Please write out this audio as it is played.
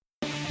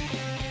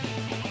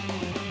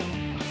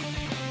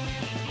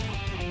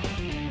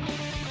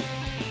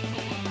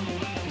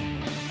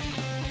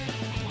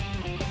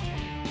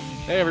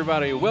Hey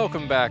everybody,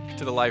 welcome back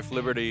to the Life,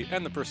 Liberty,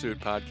 and the Pursuit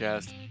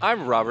podcast.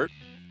 I'm Robert,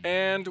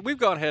 and we've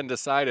gone ahead and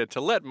decided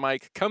to let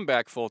Mike come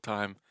back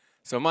full-time.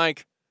 So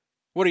Mike,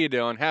 what are you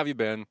doing? How have you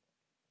been?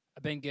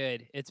 I've been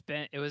good. It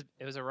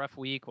was a rough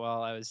week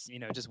while I was,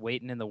 just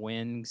waiting in the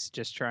wings,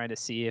 just trying to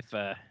see if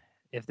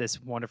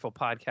this wonderful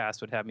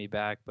podcast would have me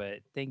back, but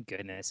thank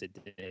goodness it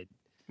did.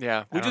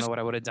 Yeah, I don't know what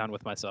I would have done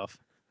with myself.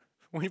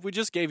 we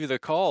just gave you the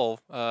call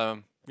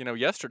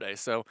yesterday,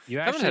 so You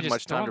haven't actually had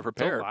much time to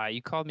prepare. Don't lie.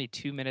 You called me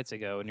 2 minutes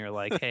ago and you're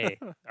like, "Hey,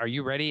 are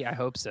you ready?" I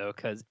hope so,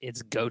 because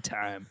it's go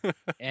time.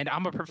 And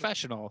I'm a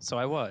professional, so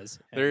I was.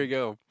 There you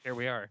go. Here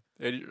we are.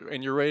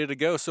 And you're ready to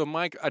go. So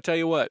Mike, I tell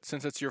you what,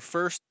 since it's your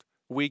first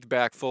week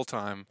back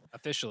full-time,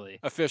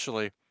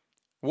 Officially,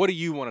 what do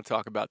you want to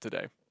talk about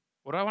today?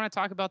 what do I want to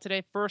talk about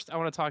today? First, I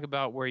want to talk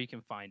about where you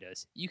can find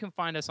us. You can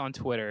find us on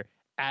Twitter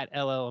at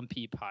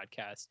LLMP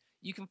Podcast.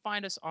 You can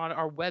find us on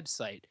our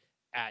website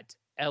at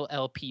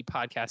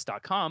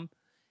llppodcast.com.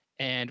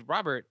 And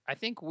Robert, I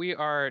think we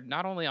are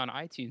not only on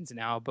iTunes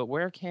now, but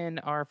where can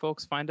our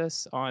folks find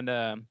us on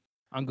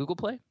Google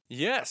Play?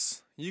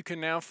 Yes, you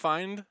can now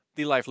find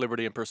the Life,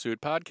 Liberty, and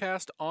Pursuit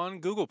podcast on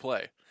Google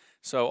Play.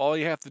 So all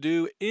you have to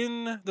do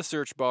in the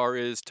search bar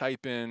is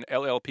type in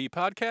LLP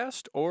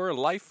Podcast or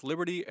Life,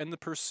 Liberty, and the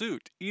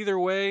Pursuit. Either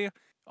way,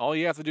 all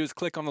you have to do is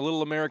click on the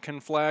little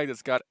American flag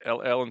that's got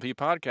LLP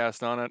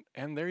Podcast on it,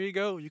 and there you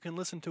go. You can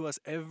listen to us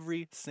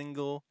every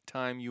single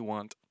time you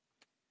want.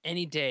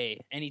 Any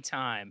day,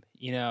 anytime.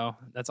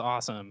 That's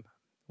awesome.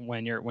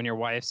 When your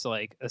wife's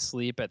like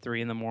asleep at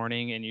 3 a.m.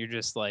 and you're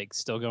just like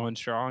still going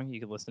strong, you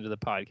can listen to the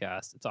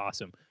podcast. It's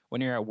awesome. When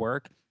you're at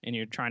work and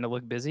you're trying to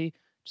look busy,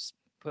 just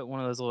put one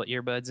of those little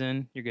earbuds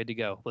in. You're good to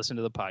go. Listen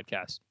to the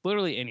podcast.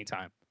 Literally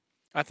anytime.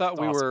 I thought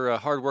we were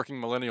hardworking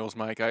millennials,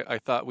 Mike. I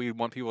thought we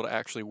want people to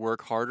actually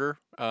work harder.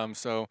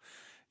 As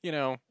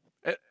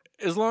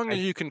long as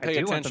you can pay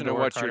attention to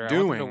what you're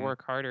doing. I want them to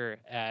work harder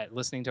at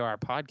listening to our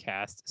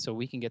podcast so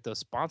we can get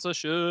those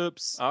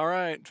sponsorships. All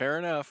right, fair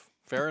enough.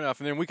 And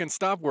then we can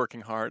stop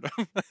working hard.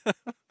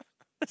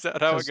 Is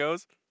that how it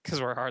goes? Because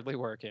we're hardly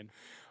working.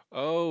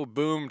 Oh,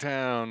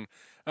 Boomtown.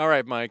 All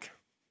right, Mike,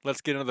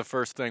 let's get into the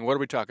first thing. What are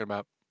we talking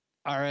about?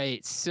 All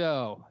right,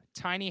 so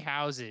tiny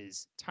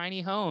houses,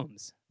 tiny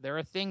homes. They're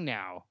a thing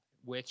now,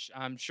 which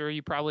I'm sure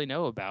you probably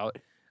know about.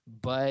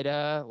 But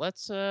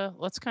let's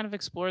kind of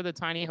explore the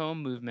tiny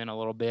home movement a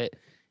little bit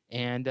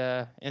and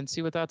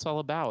see what that's all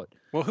about.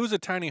 Well, who's a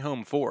tiny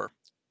home for?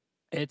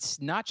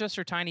 It's not just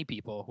for tiny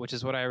people, which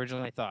is what I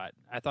originally thought.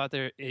 I thought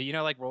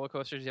like roller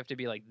coasters, you have to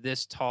be like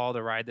this tall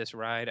to ride this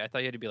ride. I thought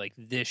you had to be like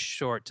this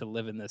short to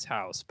live in this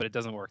house, but it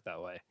doesn't work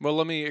that way. Well,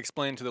 let me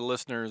explain to the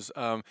listeners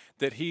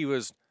that he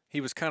was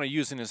kind of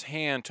using his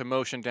hand to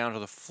motion down to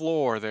the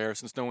floor there,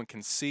 since no one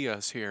can see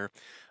us here.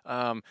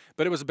 But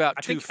it was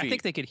about 2 feet. I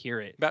think they could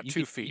hear it. About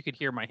 2 feet. You could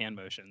hear my hand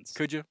motions.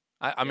 Could you?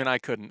 I mean, I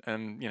couldn't.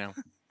 And,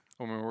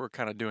 when we were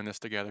kind of doing this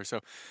together. So,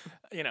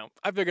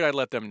 I figured I'd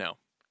let them know.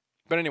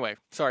 But anyway,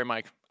 sorry,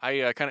 Mike.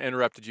 I kind of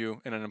interrupted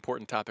you in an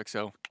important topic,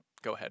 so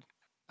go ahead.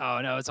 Oh,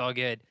 no, it's all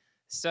good.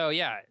 So,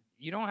 yeah,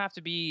 you don't have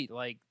to be,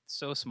 like,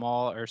 so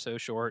small or so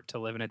short to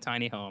live in a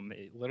tiny home.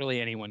 Literally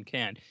anyone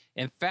can.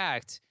 In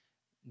fact,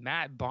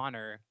 Matt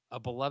Bonner, a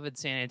beloved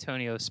San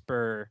Antonio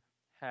Spur,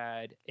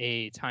 had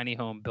a tiny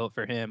home built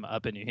for him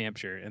up in New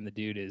Hampshire, and the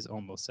dude is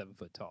almost 7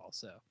 foot tall.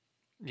 So,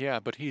 yeah,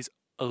 but he's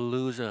a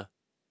loser.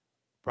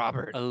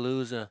 Robert. A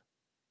loser.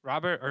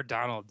 Robert or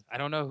Donald? I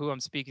don't know who I'm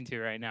speaking to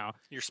right now.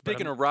 You're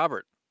speaking of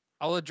Robert.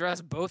 I'll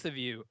address both of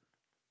you.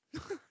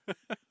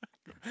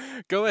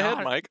 Go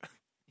ahead, Mike.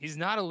 He's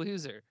not a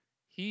loser.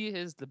 He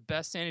is the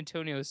best San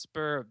Antonio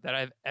Spur that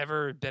I've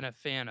ever been a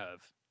fan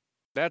of.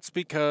 That's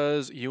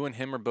because you and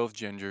him are both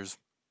gingers.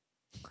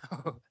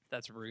 Oh,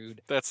 that's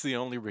rude. That's the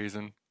only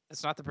reason.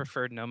 It's not the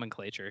preferred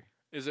nomenclature.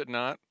 Is it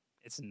not?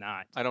 It's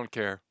not. I don't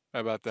care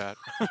about that.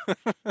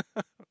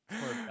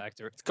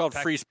 It's called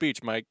free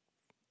speech, Mike.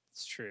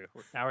 It's true.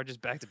 Now we're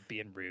just back to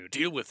being rude.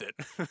 Deal with it.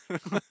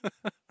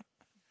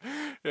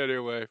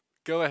 Anyway,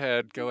 go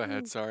ahead.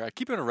 Sorry, I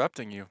keep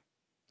interrupting you.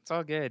 It's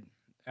all good.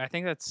 I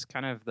think that's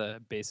kind of the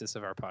basis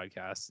of our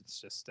podcast. It's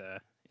just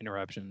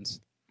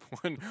interruptions.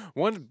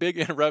 One big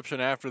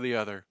interruption after the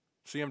other.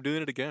 See, I'm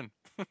doing it again.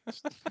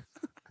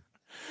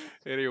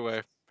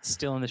 Anyway.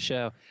 Still in the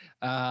show.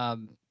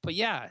 But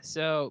yeah,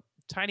 so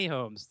tiny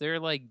homes, they're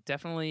like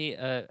definitely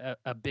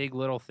a big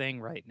little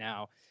thing right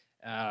now.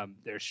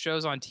 There's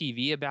shows on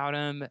TV about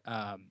them,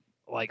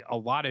 like a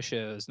lot of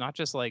shows, not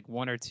just like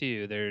one or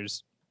two.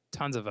 There's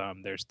tons of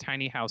them. There's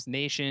Tiny House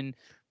Nation.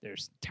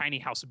 There's Tiny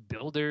House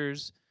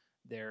Builders.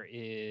 There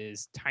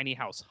is Tiny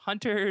House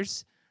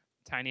Hunters,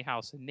 Tiny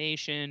House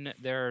Nation.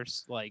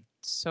 There's like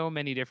so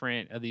many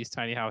different of these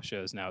tiny house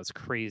shows now. It's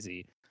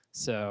crazy.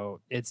 So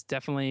it's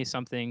definitely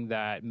something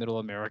that Middle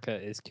America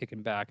is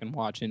kicking back and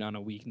watching on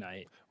a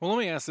weeknight. Well, let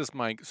me ask this,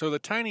 Mike. So the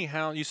tiny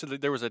house, you said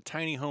that there was a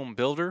tiny home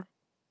builder?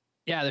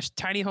 Yeah, there's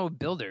tiny home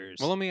builders.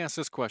 Well, let me ask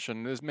this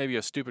question. This may be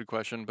a stupid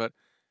question, but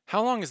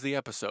how long is the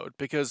episode?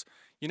 Because,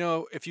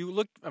 if you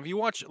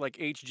watch like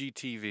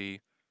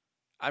HGTV,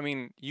 I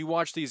mean, you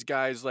watch these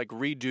guys like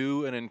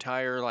redo an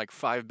entire like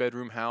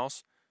 5-bedroom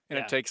house, and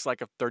Yeah. it takes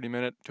like a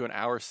 30-minute to an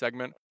hour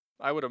segment.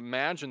 I would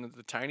imagine that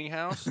the tiny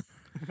house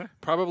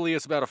probably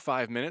is about a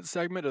 5-minute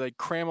segment. Do they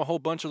cram a whole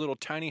bunch of little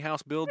tiny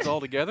house builds all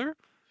together?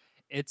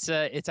 It's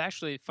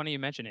actually funny you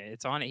mention it.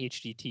 It's on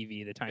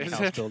HGTV, the Tiny Is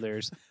House it?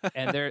 Builders,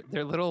 and they're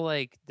little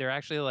like they're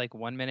actually like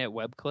 1-minute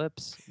web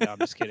clips. No, I'm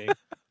just kidding.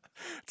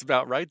 It's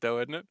about right though,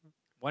 isn't it?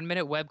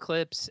 1-minute web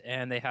clips,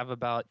 and they have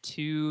about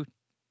two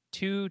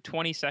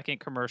 20-second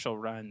commercial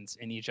runs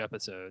in each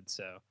episode.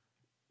 So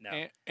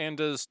no. And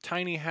does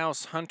Tiny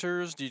House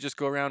Hunters, do you just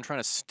go around trying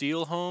to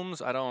steal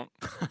homes? I don't.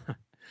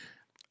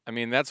 I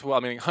mean, that's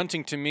what I mean.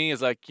 Hunting to me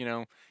is like,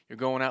 you're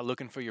going out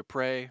looking for your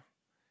prey,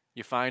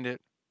 you find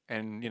it,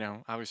 and,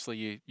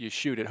 obviously you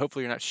shoot it.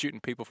 Hopefully you're not shooting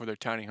people for their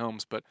tiny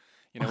homes, but,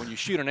 when you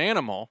shoot an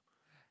animal,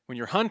 when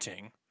you're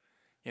hunting,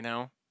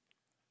 uh,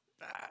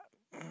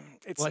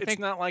 it's Well, I it's think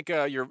not like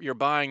you're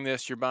buying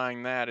this, you're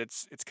buying that.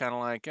 It's kind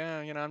of like,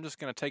 I'm just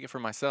going to take it for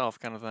myself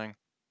kind of thing.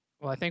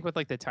 well, I think with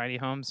like the tiny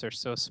homes, they're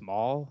so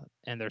small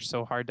and they're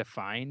so hard to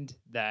find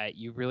that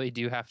you really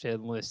do have to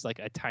enlist like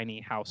a tiny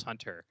house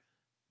hunter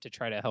to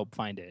try to help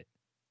find it.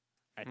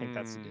 I think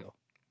that's the deal.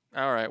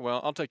 All right,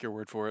 well, I'll take your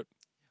word for it.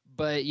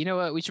 But you know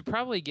what? We should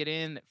probably get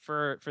in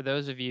for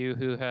those of you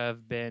who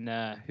have been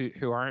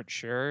who aren't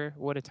sure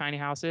what a tiny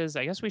house is.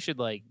 I guess we should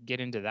like get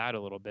into that a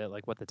little bit,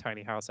 like what the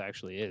tiny house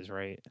actually is,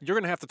 right? You're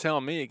going to have to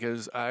tell me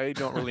because I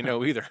don't really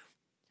know either.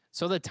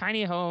 So the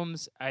tiny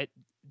homes,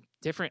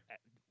 different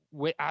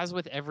as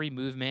with every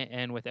movement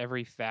and with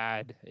every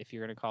fad, if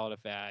you're going to call it a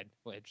fad,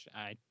 which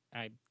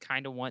I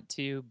kind of want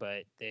to,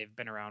 but they've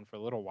been around for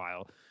a little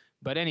while.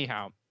 But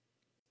anyhow,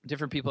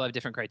 different people have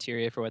different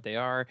criteria for what they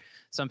are.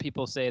 Some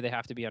people say they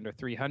have to be under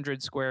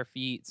 300 square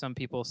feet. Some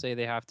people say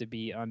they have to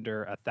be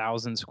under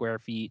 1,000 square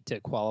feet to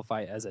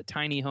qualify as a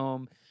tiny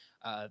home.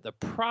 The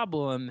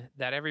problem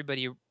that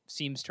everybody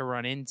seems to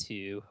run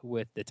into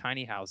with the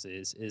tiny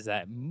houses is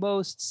that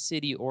most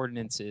city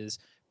ordinances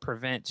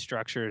prevent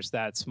structures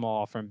that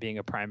small from being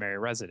a primary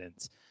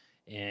residence.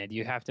 And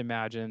you have to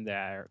imagine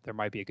that there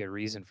might be a good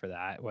reason for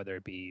that, whether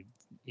it be,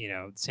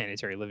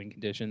 sanitary living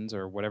conditions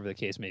or whatever the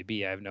case may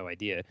be. I have no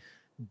idea.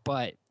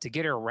 But to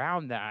get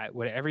around that,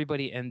 what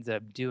everybody ends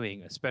up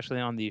doing, especially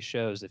on these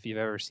shows, if you've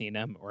ever seen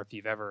them or if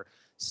you've ever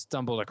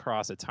stumbled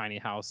across a tiny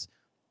house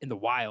in the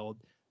wild,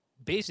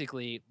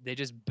 basically they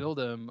just build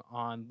them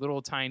on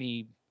little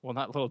tiny, well,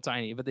 not little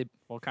tiny, but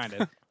kind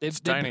of. It's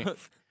tiny.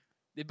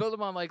 They build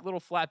them on like little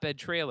flatbed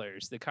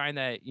trailers, the kind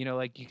that,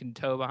 like you can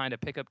tow behind a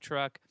pickup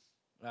truck.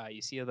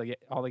 You see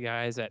all the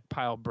guys that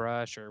pile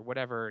brush or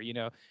whatever,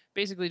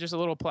 basically just a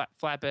little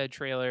flatbed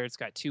trailer. It's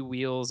got 2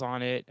 wheels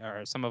on it,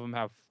 or some of them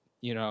have,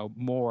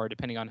 more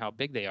depending on how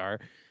big they are.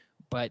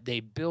 But they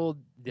build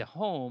the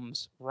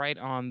homes right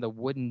on the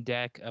wooden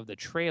deck of the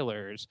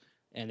trailers,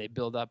 and they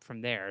build up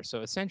from there.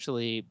 So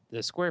essentially,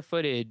 the square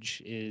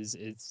footage is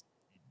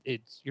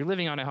you're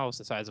living on a house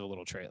the size of a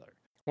little trailer.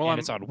 Well, and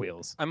it's on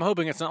wheels. I'm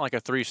hoping it's not like a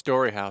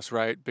 3-story house,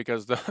 right?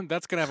 Because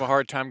that's going to have a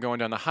hard time going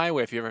down the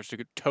highway if you ever have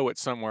to tow it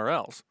somewhere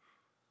else.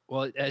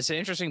 Well, it's an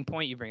interesting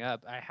point you bring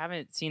up. I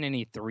haven't seen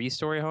any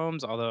 3-story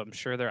homes, although I'm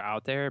sure they're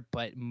out there.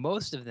 But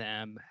most of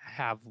them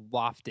have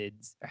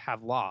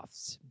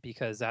lofts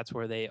because that's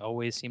where they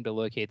always seem to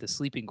locate the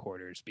sleeping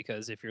quarters.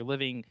 Because if you're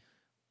living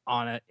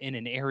in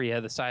an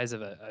area the size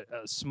of a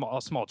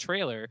small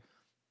trailer,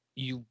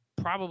 you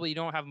probably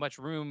don't have much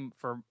room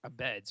for a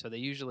bed, so they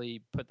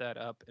usually put that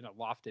up in a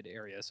lofted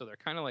area. So they're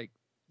kind of like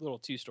little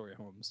 2-story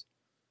homes.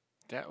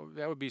 That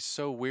would be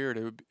so weird.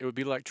 It would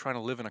be like trying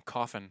to live in a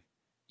coffin.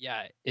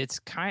 Yeah, it's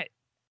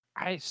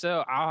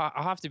I'll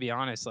have to be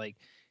honest. Like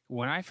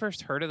when I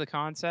first heard of the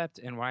concept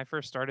and when I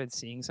first started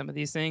seeing some of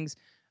these things,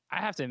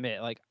 I have to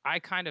admit, like I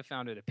kind of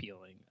found it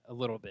appealing a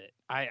little bit.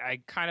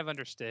 I kind of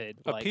understood.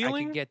 Like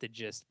Appealing? I could get the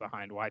gist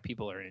behind why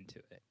people are into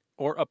it.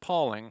 Or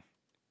appalling.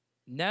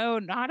 No,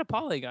 not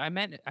appalling. I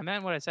meant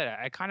what I said.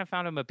 I kind of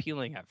found him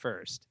appealing at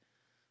first.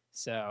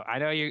 So I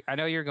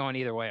know you're going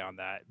either way on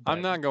that.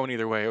 I'm not going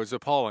either way. It was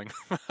appalling.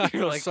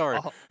 You're like, sorry.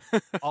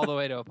 all the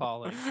way to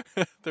appalling.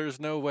 There's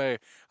no way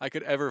I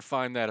could ever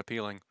find that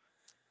appealing.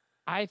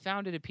 I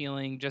found it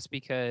appealing just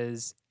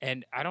because,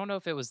 and I don't know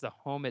if it was the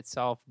home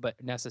itself, but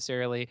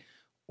necessarily,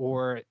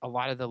 or a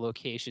lot of the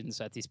locations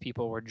that these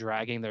people were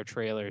dragging their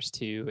trailers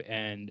to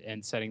and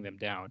setting them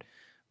down.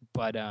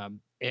 But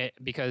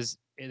because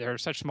they're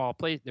such small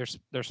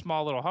they're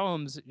small little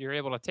homes, you're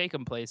able to take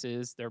them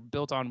places. They're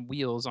built on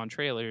wheels on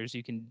trailers.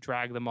 You can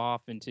drag them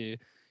off into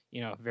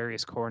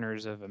various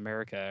corners of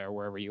America or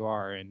wherever you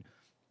are, and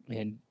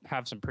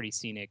have some pretty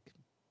scenic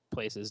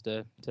places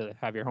to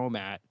have your home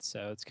at.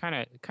 So it's kind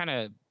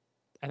of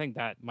I think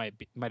that might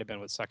have been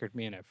what suckered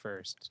me in at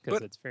first,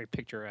 because it's very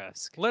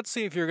picturesque. Let's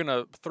see if you're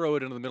gonna throw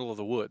it into the middle of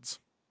the woods.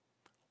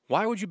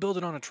 Why would you build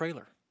it on a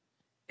trailer?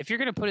 If you're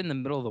gonna put it in the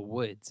middle of the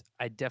woods,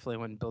 I definitely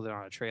wouldn't build it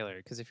on a trailer.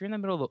 Because if you're in the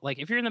middle of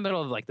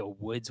the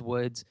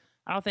woods,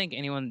 I don't think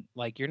anyone,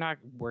 you're not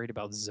worried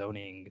about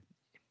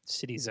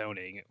city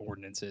zoning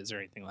ordinances or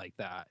anything like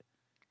that.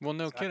 Well,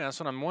 no So kidding. That's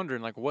what I'm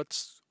wondering. Like,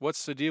 what's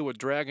the deal with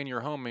dragging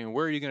your home? I mean,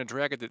 where are you going to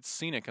drag it that's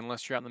scenic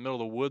unless you're out in the middle of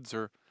the woods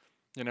or,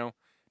 you know,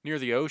 near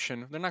the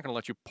ocean? They're not going to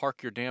let you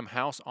park your damn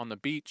house on the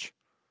beach.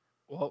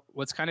 well,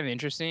 what's kind of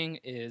interesting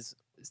is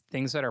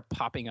things that are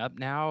popping up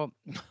now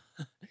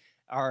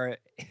are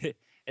it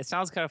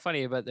sounds kind of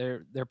funny, but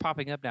they're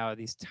popping up now,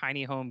 these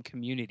tiny home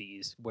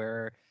communities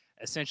where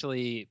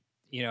essentially,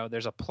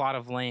 there's a plot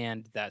of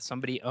land that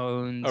somebody A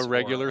owns or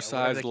regular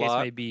whatever the sized case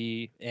lot. may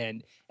be,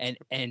 and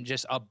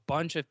just a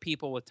bunch of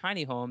people with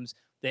tiny homes,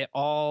 they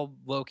all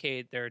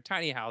locate their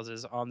tiny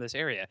houses on this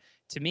area.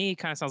 To me,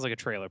 kind of sounds like a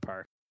trailer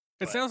park.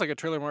 It But sounds like a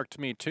trailer park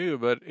to me too,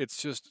 but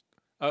it's just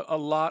a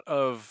lot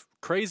of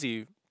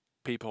crazy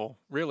people,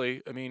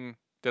 really. I mean,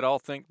 that all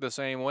think the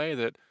same way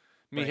that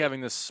me right.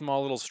 having this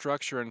small little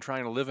structure and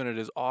trying to live in it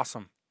is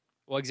awesome.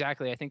 Well,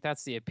 exactly. I think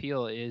that's the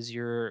appeal is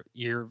you're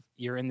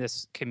in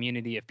this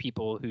community of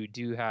people who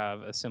do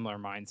have a similar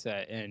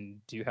mindset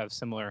and do have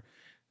similar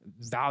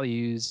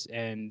values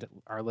and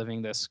are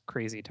living this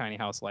crazy tiny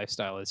house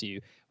lifestyle as you,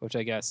 which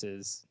I guess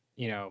is,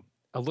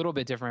 a little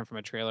bit different from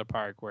a trailer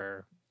park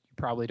where you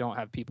probably don't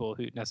have people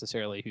who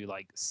necessarily who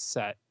like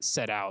set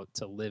out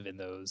to live in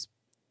those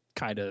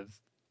kind of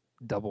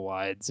double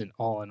wides and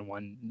all in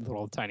one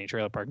little tiny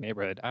trailer park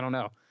neighborhood. I don't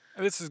know.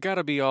 This has got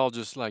to be all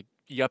just like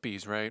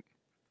yuppies, right?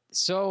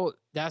 So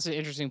that's an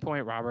interesting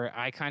point, Robert.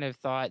 I kind of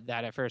thought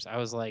that at first. I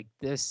was like,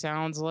 this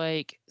sounds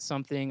like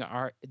something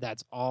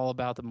that's all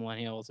about the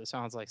millennials. It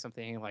sounds like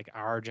something like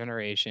our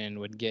generation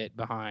would get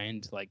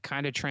behind, like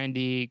kind of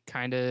trendy,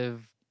 kind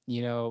of,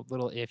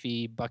 little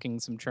iffy, bucking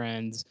some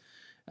trends.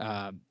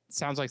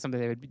 Sounds like something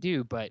they would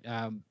do. But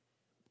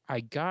I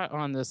got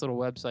on this little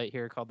website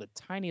here called the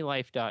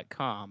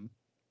tinylife.com,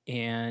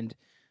 and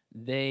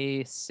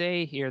they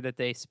say here that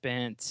they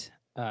spent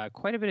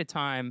quite a bit of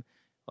time.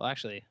 Well,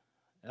 actually,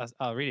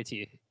 I'll read it to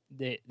you.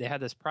 They had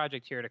this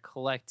project here to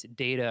collect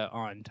data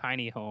on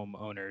tiny home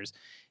owners,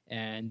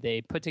 and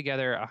they put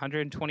together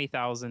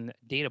 120,000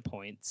 data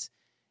points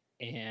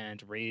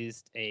and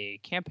raised a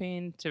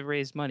campaign to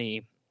raise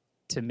money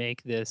to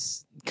make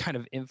this kind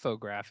of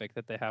infographic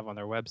that they have on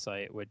their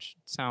website, which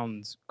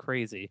sounds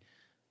crazy.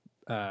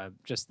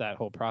 Just that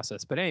whole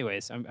process. But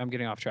anyways, I'm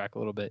getting off track a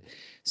little bit.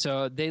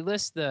 So they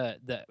list the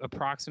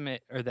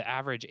approximate or the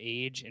average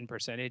age in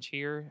percentage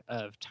here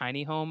of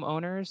tiny home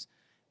owners.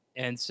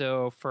 And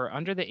so for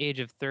under the age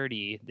of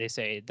 30, they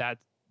say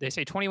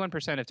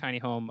 21% of tiny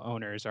home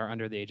owners are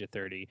under the age of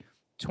 30.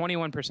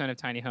 21% of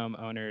tiny home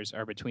owners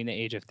are between the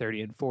age of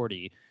 30 and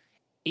 40.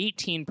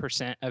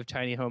 18% of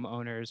tiny home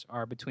owners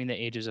are between the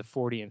ages of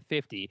 40 and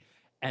 50.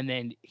 And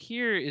then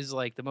here is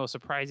like the most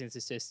surprising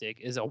statistic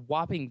is a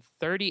whopping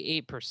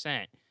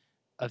 38%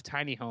 of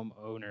tiny home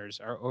owners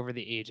are over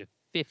the age of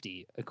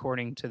 50,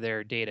 according to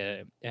their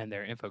data and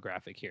their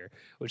infographic here,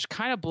 which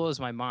kind of blows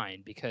my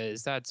mind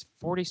because that's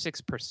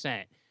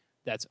 46%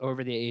 that's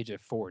over the age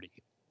of 40.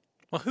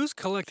 Well, who's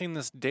collecting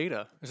this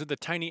data? Is it the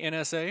tiny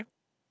NSA?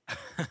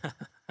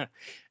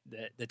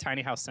 the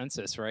tiny house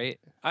census, right?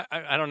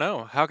 I don't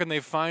know. How can they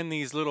find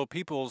these little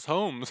people's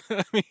homes?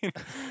 I mean,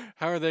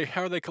 how are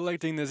they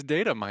collecting this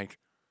data, Mike?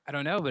 I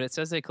don't know, but it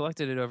says they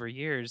collected it over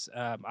years.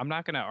 I'm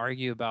not going to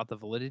argue about the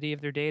validity of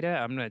their data.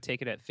 I'm going to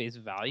take it at face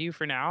value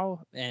for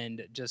now,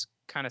 and just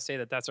kind of say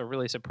that that's a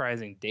really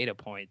surprising data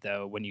point,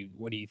 though. When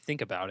you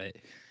think about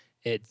it,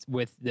 it's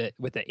with the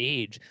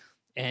age,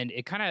 and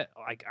it kind of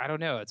like I don't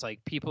know. It's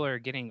like people are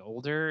getting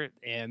older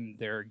and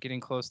they're getting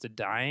close to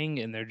dying,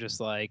 and they're just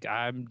like,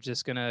 I'm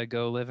just gonna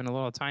go live in a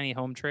little tiny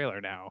home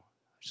trailer now.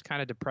 It's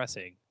kind of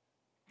depressing.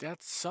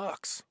 That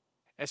sucks.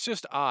 It's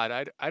just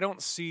odd. I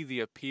don't see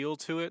the appeal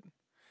to it.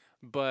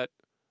 But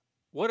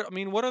what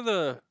are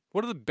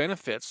the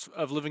benefits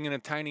of living in a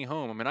tiny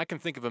home? I mean, I can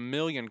think of a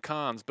million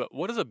cons, but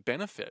what is a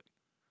benefit?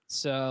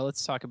 So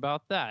let's talk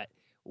about that.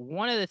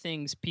 One of the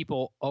things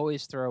people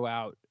always throw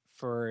out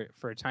for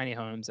tiny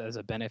homes as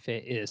a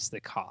benefit is the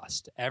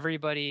cost.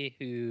 Everybody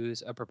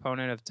who's a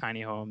proponent of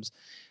tiny homes,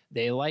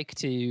 they like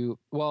to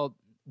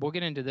we'll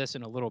get into this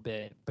in a little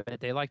bit, but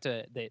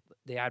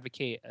they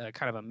advocate a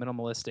kind of a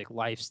minimalistic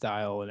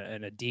lifestyle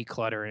and a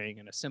decluttering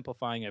and a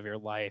simplifying of your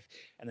life.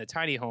 And the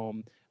tiny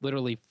home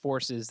literally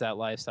forces that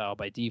lifestyle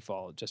by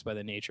default, just by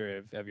the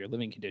nature of your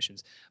living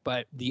conditions.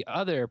 But the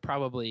other,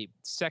 probably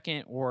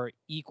second or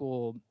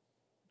equal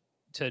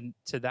to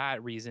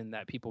that reason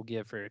that people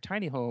give for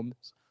tiny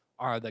homes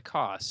are the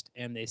cost.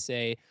 And they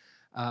say,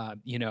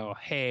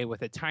 hey,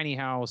 with a tiny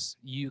house,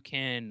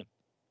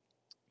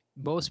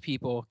 most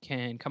people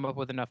can come up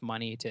with enough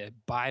money to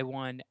buy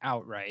one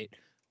outright,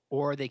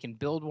 or they can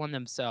build one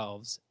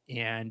themselves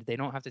and they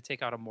don't have to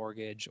take out a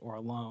mortgage or a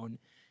loan,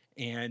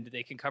 and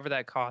they can cover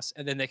that cost,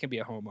 and then they can be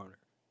a homeowner.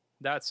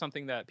 That's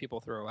something that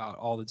people throw out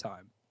all the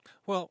time.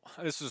 Well,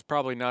 this is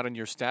probably not in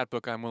your stat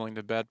book, I'm willing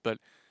to bet, but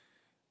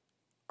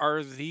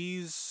are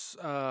these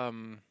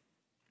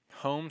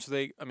homes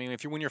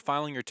when you're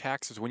filing your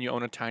taxes when you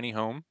own a tiny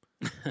home,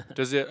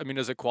 does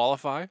it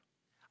qualify?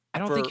 I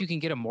don't think you can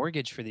get a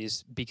mortgage for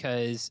these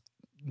because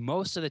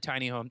most of the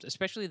tiny homes,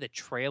 especially the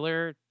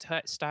trailer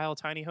style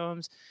tiny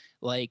homes,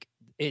 like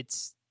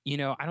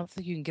I don't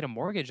think you can get a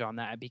mortgage on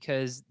that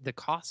because the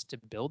cost to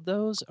build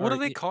those What do are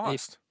they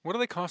cost? What do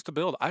they cost to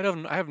build? I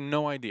have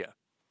no idea.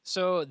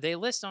 so they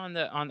list on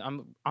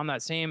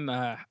that same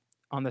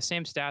on the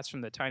same stats from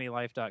the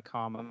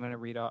tinylife.com. I'm going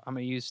to I'm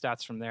going to use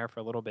stats from there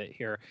for a little bit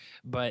here,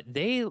 but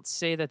they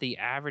say that the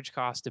average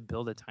cost to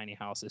build a tiny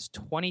house is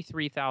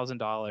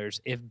 $23,000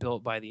 if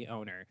built by the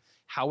owner.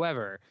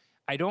 However,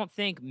 I don't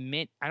think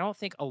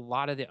a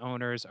lot of the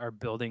owners are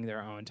building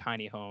their own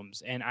tiny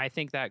homes, and I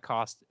think that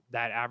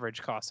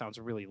average cost sounds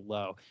really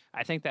low.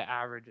 I think the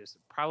average is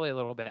probably a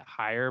little bit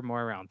higher,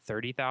 more around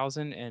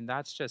 30,000, and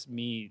that's just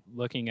me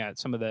looking at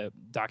some of the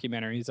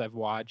documentaries I've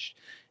watched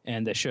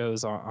and the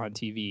shows on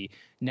TV.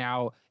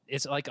 Now,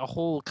 it's like a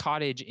whole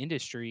cottage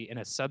industry and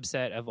a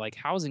subset of like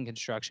housing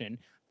construction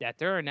that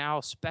there are now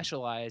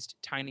specialized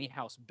tiny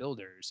house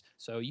builders.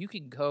 So you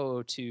can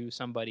go to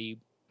somebody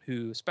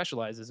who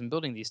specializes in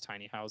building these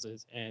tiny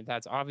houses, and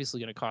that's obviously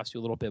going to cost you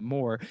a little bit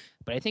more.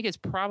 But I think it's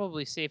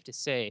probably safe to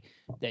say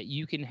that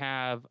you can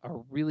have a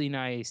really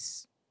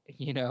nice,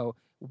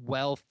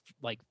 well,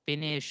 like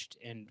finished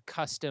and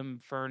custom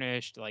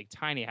furnished like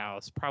tiny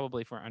house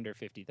probably for under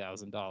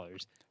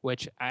 $50,000,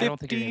 which I don't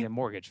think you're going to get a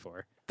mortgage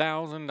for.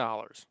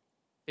 $50,000.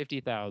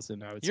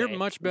 50,000, I would You're say.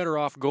 much better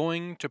off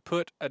going to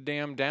put a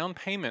damn down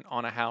payment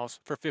on a house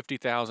for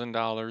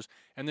 $50,000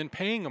 and then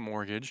paying a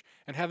mortgage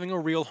and having a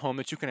real home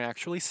that you can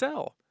actually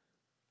sell.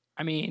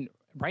 I mean,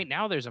 right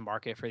now there's a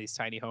market for these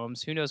tiny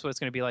homes. Who knows what it's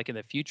going to be like in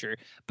the future?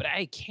 But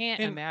I can't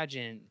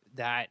imagine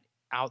that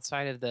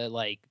outside of the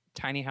like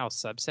tiny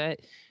house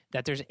subset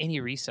that there's any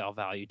resale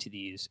value to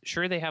these.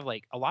 Sure, they have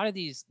like a lot of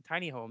these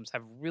tiny homes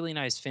have really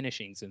nice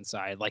finishings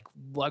inside, like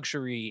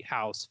luxury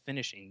house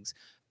finishings,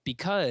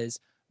 because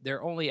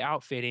they're only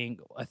outfitting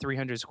a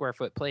 300 square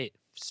foot plate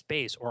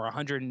space or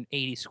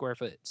 180 square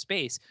foot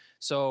space.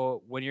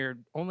 So when you're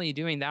only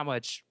doing that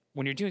much,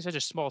 when you're doing such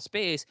a small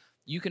space,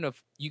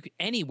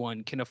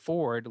 anyone can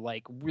afford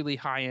like really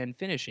high end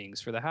finishings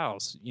for the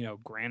house,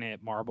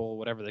 granite, marble,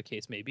 whatever the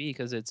case may be,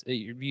 because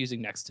you're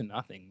using next to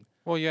nothing.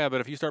 Well, yeah,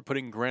 but if you start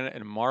putting granite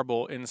and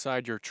marble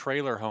inside your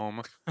trailer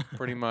home,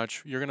 pretty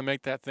much, you're going to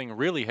make that thing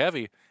really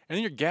heavy, and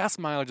then your gas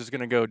mileage is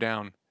going to go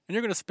down. And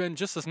you're going to spend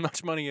just as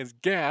much money as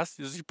gas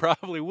as you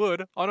probably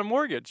would on a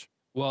mortgage.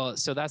 Well,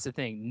 so that's the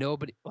thing.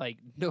 Nobody's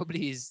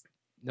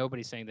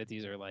saying that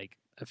these are like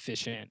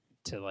efficient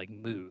to like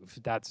move.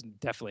 That's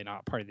definitely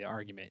not part of the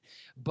argument.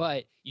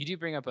 But you do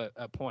bring up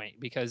a point,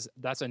 because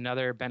that's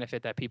another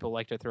benefit that people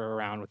like to throw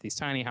around with these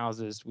tiny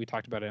houses. We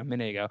talked about it a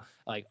minute ago.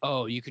 Like,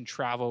 oh, you can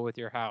travel with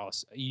your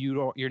house.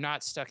 You're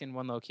not stuck in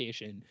one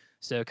location.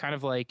 So kind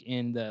of like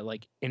in the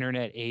like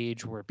internet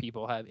age where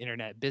people have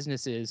internet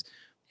businesses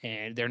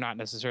and they're not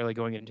necessarily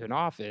going into an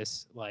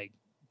office, like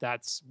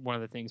that's one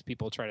of the things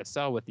people try to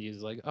sell with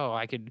these, like, oh,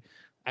 I can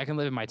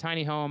live in my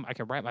tiny home, I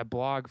can write my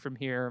blog from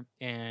here,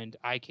 and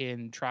I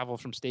can travel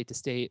from state to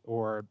state,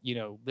 or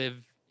live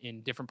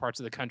in different parts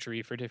of the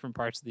country for different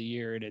parts of the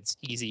year, and it's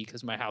easy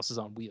because my house is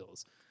on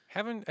wheels.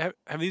 Have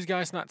these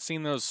guys not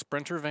seen those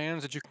Sprinter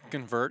vans that you can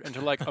convert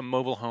into like a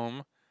mobile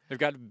home? They've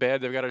got a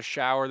bed, they've got a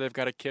shower, they've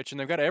got a kitchen,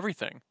 they've got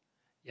everything.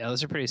 Yeah,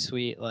 those are pretty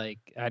sweet. Like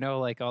I know,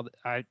 like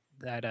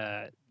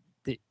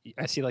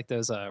I see like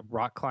those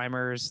rock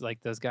climbers,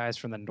 like those guys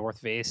from the North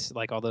Face,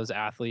 like all those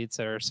athletes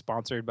that are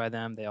sponsored by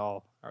them. They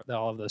all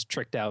have those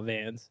tricked out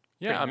vans.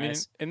 Yeah, Pretty I mean,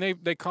 nice. and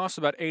they cost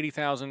about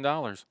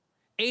 $80,000.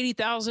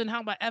 80,000? How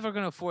am I ever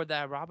gonna afford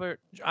that, Robert?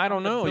 I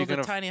don't know. Build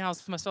a tiny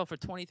house for myself for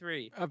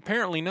 23.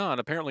 Apparently not.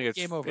 Apparently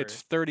Game over.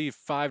 it's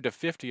 35 to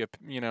 50,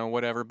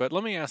 whatever. But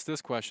let me ask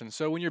this question.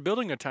 So when you're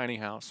building a tiny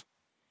house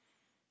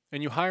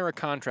and you hire a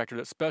contractor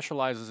that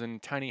specializes in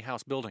tiny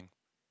house building,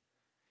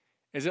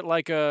 is it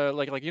like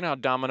how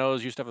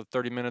Domino's used to have a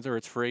 30 minutes or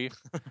it's free?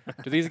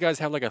 Do these guys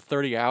have like a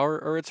 30-hour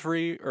or it's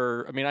free?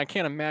 Or I mean, I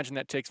can't imagine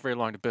that takes very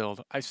long to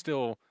build.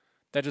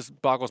 That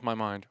just boggles my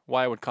mind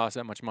why it would cost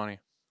that much money.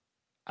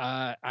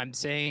 I'm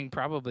saying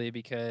probably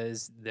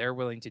because they're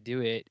willing to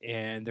do it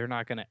and they're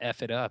not going to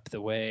F it up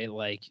the way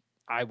like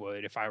I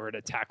would if I were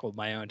to tackle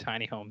my own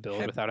tiny home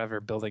build without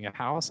ever building a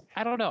house.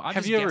 I don't know.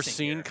 Have you ever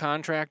seen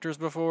contractors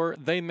before?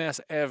 They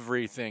mess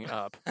everything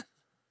up.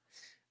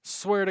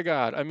 Swear to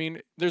God. I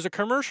mean, there's a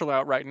commercial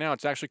out right now.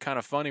 It's actually kind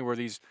of funny where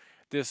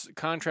this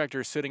contractor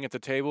is sitting at the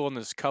table and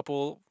this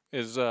couple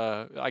is,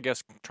 I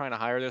guess, trying to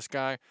hire this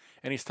guy.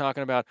 And he's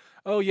talking about,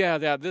 oh, yeah,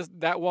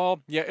 that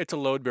wall, yeah, it's a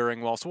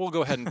load-bearing wall. So we'll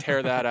go ahead and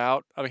tear that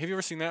out. I mean, have you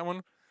ever seen that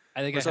one?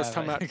 I think I have.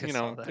 Talking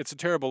about, it's a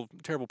terrible,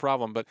 terrible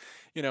problem. But,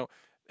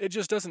 it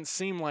just doesn't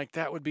seem like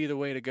that would be the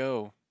way to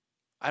go.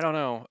 I don't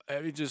know.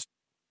 It just...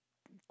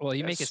 Well,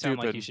 you make it sound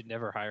like you should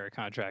never hire a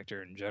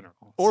contractor in general,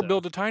 or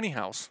build a tiny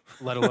house,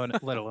 let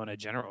alone a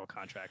general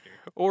contractor,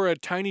 or a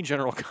tiny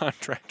general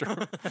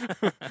contractor.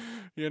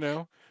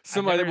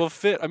 Somebody that will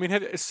fit. I mean,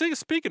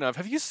 speaking of,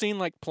 have you seen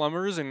like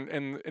plumbers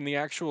and the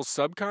actual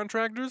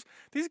subcontractors?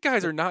 These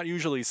guys are not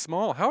usually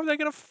small. How are they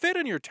going to fit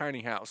in your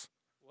tiny house?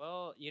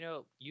 Well,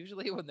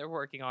 usually when they're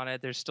working on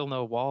it, there's still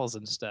no walls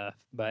and stuff.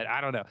 But I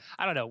don't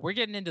know. We're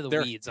getting into the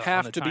weeds. There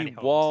have to be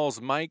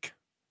walls, Mike.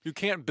 You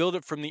can't build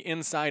it from the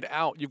inside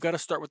out. You've got to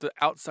start with the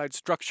outside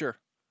structure.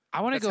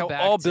 I want to That's go how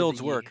back all to builds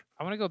the, work.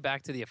 I want to go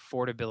back to the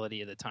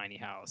affordability of the tiny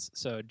house.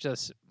 So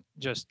just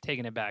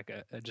taking it back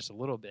just a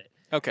little bit.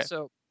 Okay.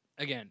 So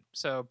again,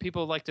 so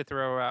people like to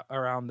throw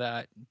around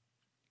that,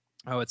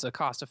 oh, it's a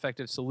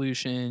cost-effective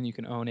solution, you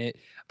can own it.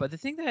 But the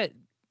thing that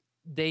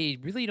they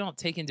really don't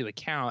take into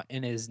account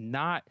and is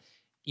not,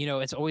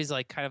 it's always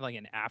like kind of like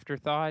an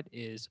afterthought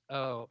is,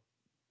 oh,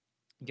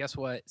 guess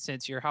what?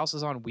 Since your house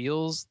is on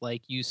wheels,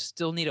 like you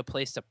still need a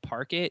place to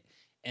park it,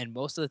 and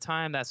most of the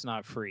time that's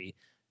not free.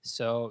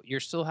 So you're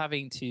still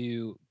having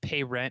to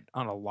pay rent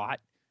on a lot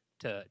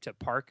to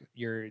park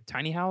your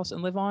tiny house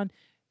and live on,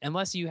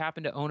 unless you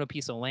happen to own a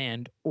piece of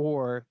land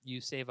or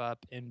you save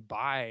up and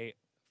buy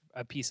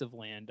a piece of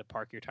land to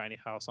park your tiny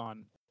house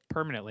on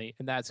permanently,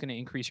 and that's going to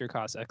increase your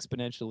costs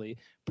exponentially,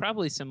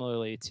 probably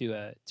similarly to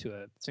a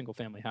single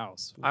family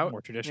house,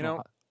 more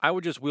traditional. I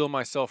would just wheel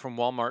myself from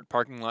Walmart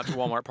parking lot to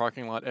Walmart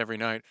parking lot every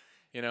night.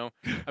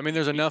 I mean,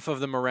 there's enough of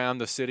them around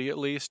the city at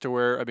least to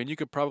where, I mean, you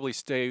could probably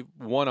stay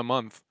one a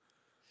month,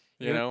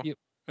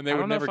 and they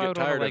would never get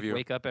tired of you.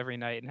 Wake up every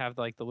night and have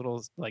like the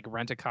little like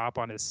rent a cop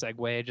on his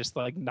Segway just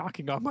like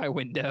knocking on my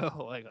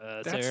window like,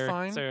 That's sir,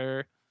 fine.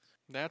 sir.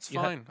 That's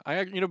fine.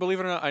 Believe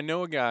it or not, I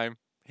know a guy.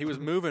 He was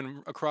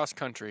moving across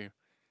country,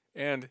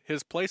 and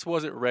his place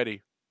wasn't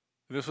ready.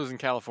 This was in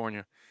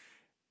California,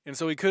 and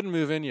so he couldn't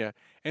move in yet.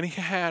 And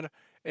he had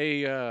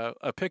a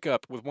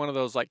pickup with one of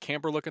those like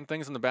camper-looking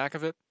things in the back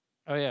of it.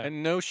 Oh yeah.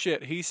 And no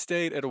shit, he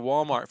stayed at a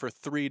Walmart for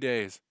 3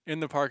 days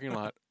in the parking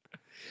lot.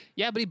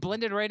 Yeah, but he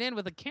blended right in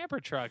with a camper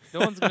truck. No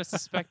one's gonna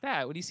suspect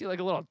that when you see like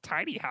a little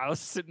tiny house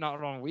sitting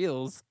out on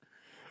wheels.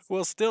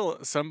 Well, still,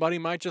 somebody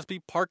might just be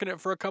parking it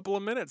for a couple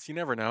of minutes. You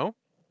never know.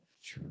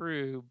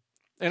 True.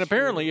 And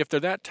apparently, if they're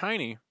that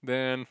tiny,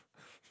 then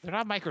they're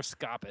not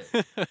microscopic.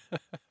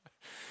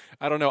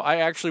 I don't know. I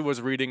actually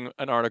was reading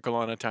an article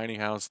on a tiny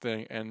house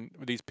thing, and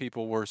these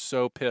people were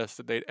so pissed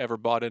that they'd ever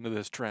bought into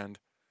this trend.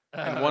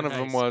 And one of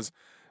them was,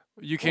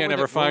 you can't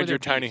ever find your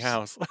tiny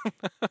house.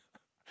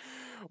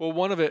 Well,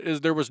 one of it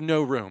is there was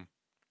no room.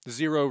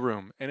 0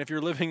 room. And if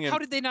you're living in... How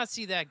did they not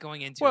see that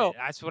going into it?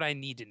 That's what I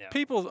need to know.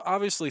 People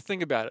obviously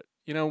think about it.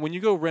 When you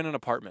go rent an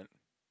apartment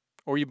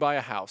or you buy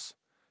a house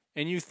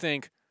and you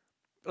think,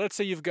 let's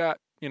say you've got,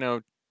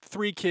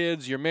 3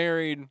 kids, you're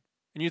married,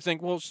 and you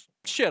think, well,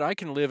 shit, I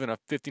can live in a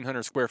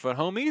 1,500 square foot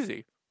home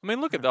easy. I mean,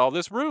 look at all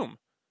this room.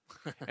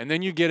 And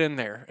then you get in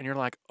there and you're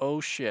like, oh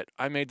shit,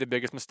 I made the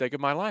biggest mistake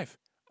of my life.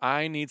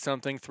 I need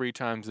something 3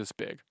 times this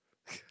big.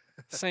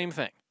 Same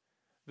thing.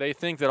 They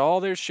think that all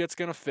their shit's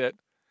going to fit.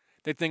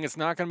 They think it's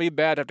not going to be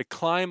bad to have to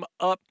climb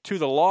up to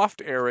the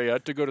loft area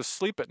to go to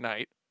sleep at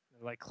night.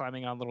 Like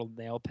climbing on little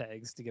nail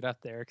pegs to get up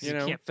there because you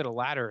can't fit a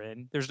ladder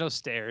in. There's no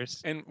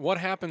stairs. And what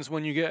happens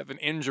when you get an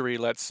injury,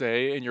 let's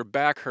say, and your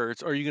back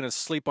hurts? Are you going to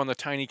sleep on the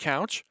tiny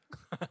couch?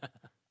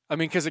 I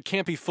mean, because it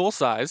can't be full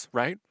size,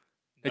 right?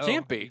 No. It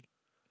can't be.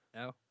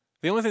 No.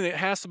 The only thing that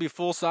has to be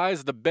full size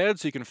is the bed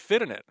so you can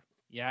fit in it.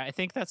 Yeah, I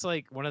think that's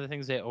like one of the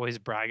things they always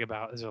brag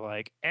about is they're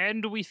like,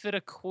 and we fit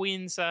a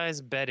queen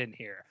size bed in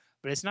here.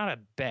 But it's not a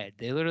bed.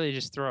 They literally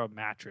just throw a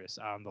mattress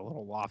on the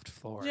little loft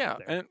floor. Yeah,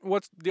 and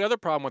what's the other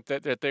problem with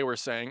that they were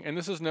saying, and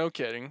this is no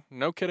kidding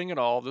at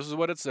all, this is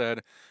what it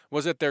said,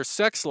 was that their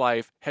sex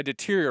life had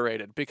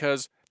deteriorated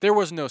because there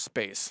was no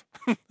space.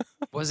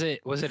 Was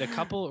it a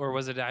couple or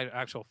was it an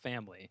actual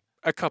family?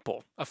 A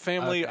couple. A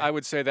family, okay. I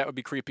would say that would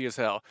be creepy as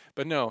hell.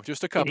 But no,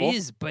 just a couple. It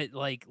is, but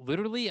like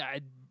literally,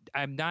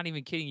 I'm not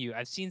even kidding you.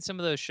 I've seen some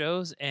of those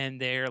shows and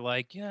they're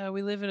like, yeah,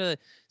 we live in a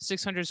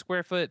 600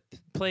 square foot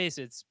place.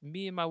 It's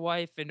me and my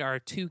wife and our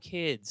 2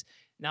 kids.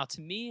 Now,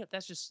 to me,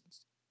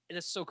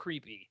 it's so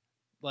creepy.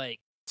 Like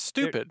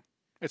stupid.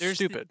 It's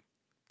stupid.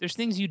 There's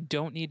things you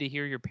don't need to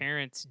hear your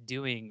parents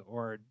doing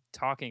or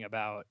talking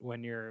about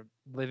when you're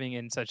living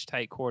in such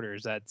tight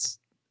quarters. That's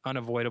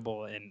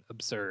unavoidable and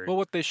absurd. Well,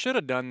 what they should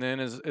have done then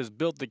is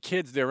built the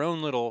kids their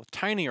own little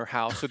tinier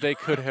house so they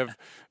could have,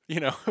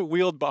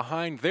 wheeled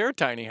behind their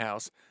tiny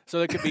house. So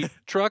they could be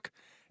truck,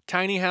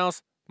 tiny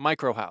house,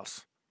 micro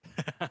house.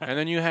 And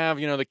then you have,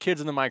 the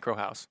kids in the micro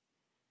house.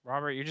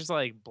 Robert, you're just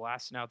like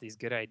blasting out these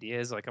good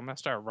ideas. Like I'm gonna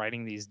start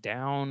writing these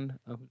down.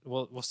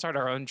 We'll start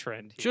our own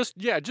trend here.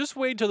 Just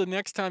wait till the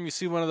next time you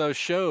see one of those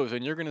shows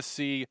and you're gonna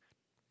see,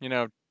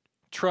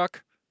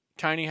 truck,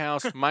 tiny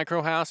house,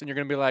 micro house, and you're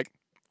gonna be like,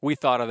 we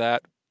thought of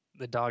that.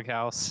 The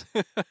doghouse.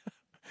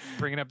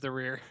 Bringing up the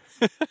rear.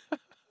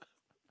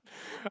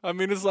 I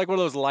mean, it's like one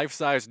of those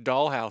life-size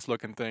dollhouse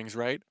looking things,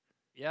 right?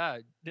 Yeah.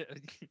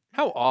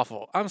 How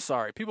awful. I'm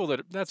sorry.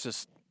 That's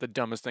just the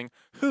dumbest thing.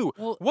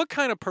 What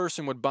kind of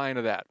person would buy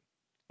into that?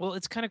 Well,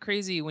 it's kind of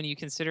crazy when you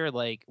consider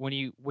like when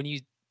you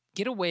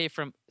get away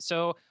from,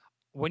 so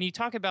when you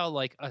talk about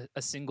like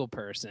a single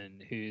person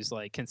who's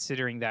like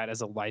considering that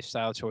as a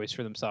lifestyle choice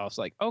for themselves,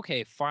 like,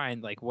 okay,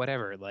 fine, like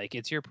whatever, like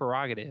it's your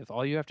prerogative.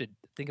 All you have to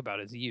think about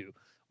is you.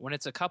 When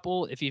it's a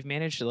couple, if you've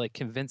managed to like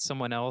convince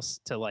someone else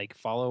to like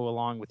follow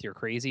along with your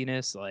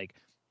craziness, like,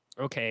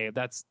 okay,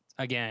 that's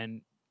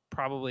again,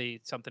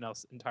 probably something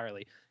else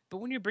entirely. But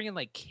when you're bringing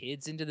like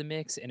kids into the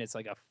mix and it's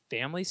like a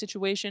family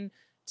situation,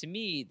 to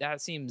me that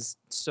seems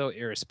so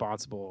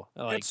irresponsible.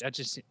 Like It's that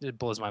just it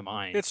blows my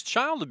mind. it's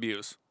child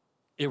abuse.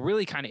 It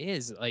really kind of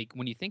is. Like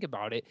when you think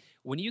about it,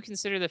 when you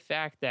consider the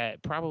fact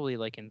that probably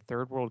like in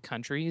third world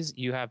countries,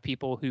 you have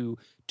people who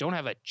don't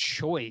have a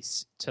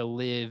choice to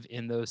live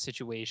in those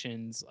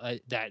situations,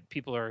 that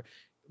people are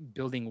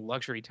building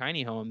luxury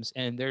tiny homes,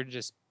 and they're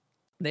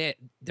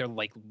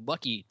like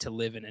lucky to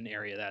live in an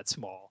area that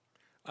small.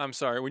 I'm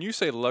sorry, when you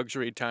say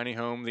luxury tiny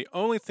home, the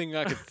only thing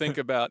I could think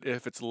about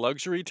if it's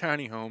luxury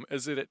tiny home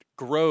is that it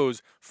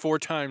grows 4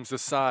 times the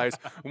size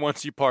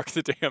once you park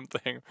the damn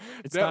thing.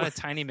 It's That not a was-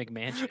 tiny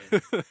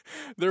McMansion.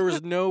 There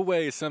was no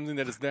way something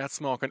that is that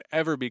small can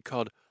ever be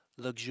called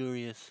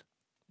luxurious.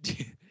 Do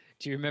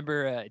you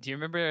remember? Do you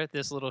remember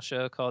this little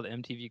show called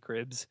MTV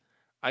Cribs?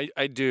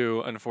 I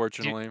do,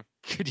 unfortunately.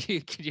 Could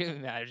you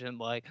imagine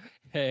like,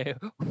 hey,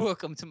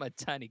 welcome to my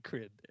tiny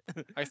crib?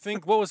 I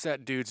think, what was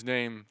that dude's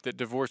name that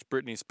divorced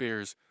Britney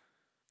Spears?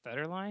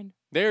 Federline?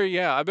 There,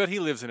 yeah, I bet he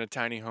lives in a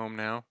tiny home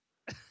now.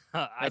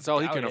 That's all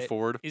he can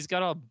afford. He's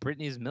got all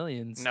Britney's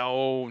millions.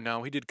 No,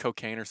 he did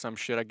cocaine or some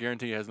shit. I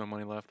guarantee he has no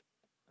money left.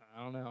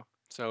 I don't know.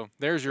 So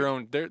there's your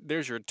own,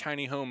 there's your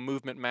tiny home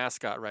movement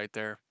mascot right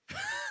there.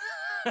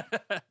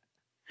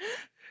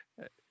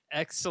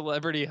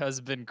 Ex-celebrity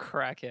husband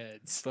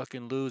crackheads.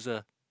 Fucking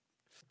loser.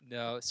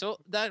 No, so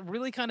that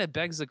really kind of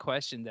begs the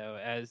question, though,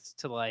 as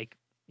to like,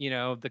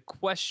 the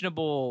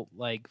questionable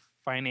like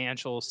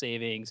financial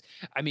savings.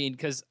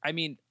 Because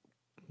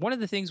one of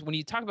the things when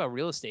you talk about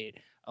real estate,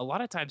 a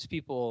lot of times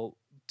people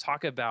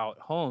talk about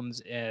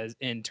homes as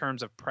in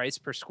terms of price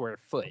per square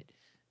foot.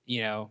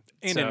 In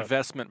So-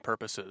 investment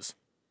purposes.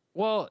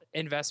 Well,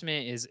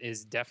 investment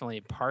is definitely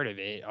part of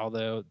it.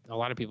 Although a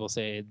lot of people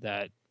say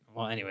that.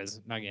 Well,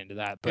 anyways, not getting into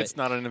that. But It's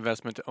not an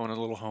investment to own a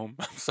little home.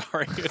 I'm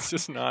sorry, it's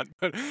just not.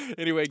 But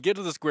anyway, get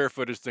to the square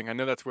footage thing. I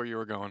know that's where you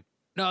were going.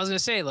 no, I was gonna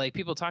say like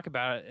people talk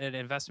about an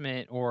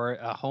investment or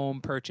a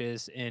home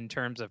purchase in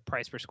terms of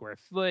price per square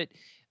foot.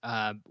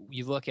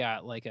 You look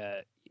at like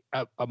a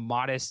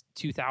modest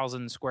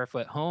 2,000 square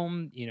foot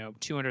home,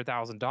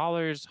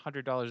 $200,000,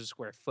 $100 a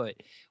square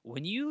foot.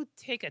 When you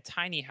take a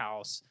tiny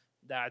house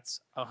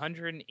that's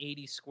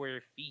 180 square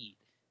feet,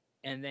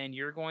 and then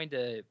you're going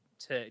to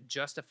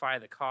justify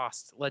the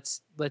cost,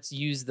 let's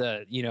use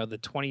the the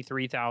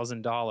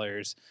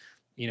 $23,000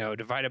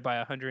 divided by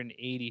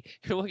 180,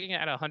 you're looking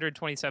at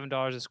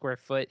 $127 a square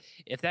foot.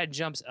 If that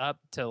jumps up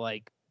to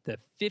like the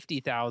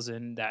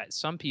 50,000 that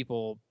some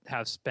people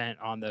have spent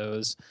on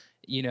those,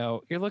 you're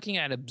looking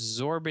at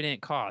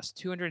exorbitant cost,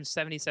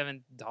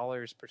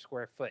 $277 per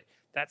square foot.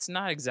 That's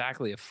not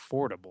exactly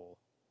affordable.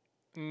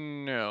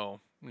 No,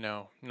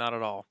 not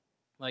at all.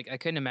 Like I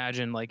couldn't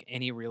imagine like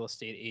any real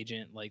estate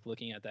agent like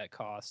looking at that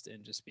cost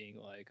and just being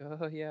like,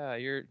 "Oh yeah,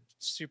 you're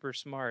super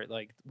smart.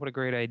 Like what a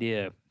great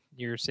idea.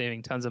 You're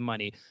saving tons of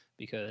money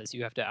because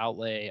you have to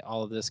outlay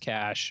all of this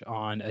cash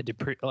on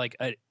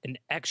an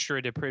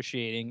extra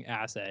depreciating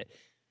asset."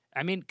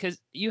 Because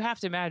you have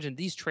to imagine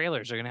these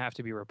trailers are going to have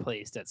to be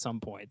replaced at some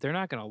point. They're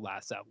not going to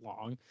last that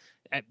long.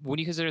 And when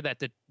you consider that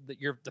the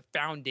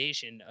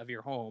foundation of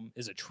your home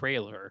is a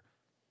trailer,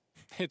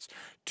 It's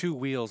 2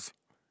 wheels.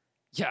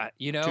 yeah,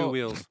 2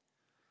 wheels.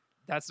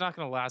 that's not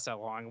going to last that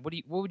long. What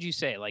would you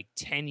say? Like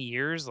 10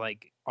 years,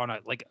 like on a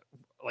like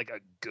a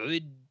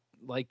good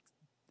like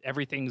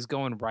everything's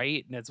going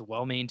right and it's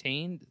well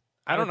maintained?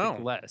 I don't would think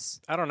know.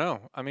 less. I don't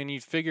know. I mean,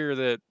 you'd figure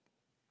that,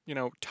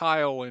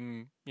 tile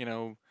and,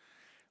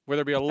 where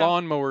there be a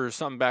lawnmower or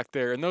something back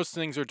there, and those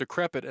things are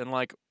decrepit in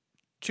like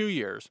 2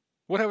 years.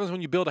 What happens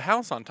when you build a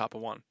house on top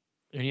of one?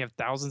 And you have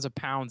thousands of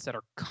pounds that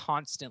are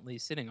constantly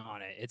sitting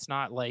on it. It's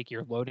not like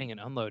you're loading and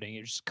unloading.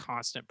 You're just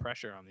constant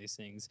pressure on these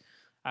things.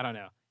 I don't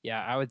know.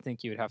 Yeah, I would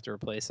think you would have to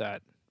replace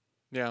that.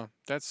 Yeah,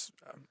 that's,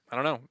 I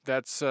don't know.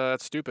 That's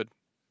stupid.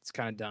 It's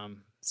kind of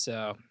dumb.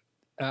 So,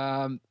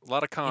 A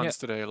lot of cons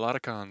today. A lot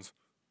of cons.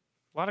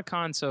 a lot of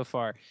cons so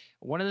far.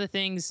 One of the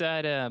things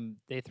that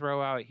they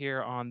throw out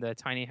here on the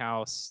tiny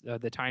house,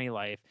 the tiny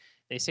life,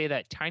 they say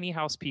that tiny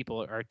house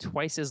people are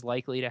twice as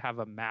likely to have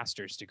a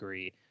master's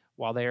degree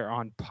while they are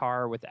on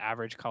par with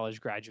average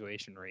college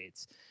graduation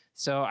rates.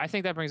 So I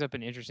think that brings up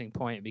an interesting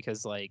point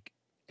because like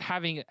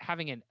having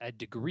a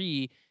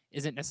degree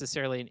isn't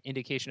necessarily an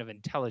indication of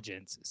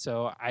intelligence.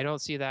 So I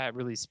don't see that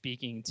really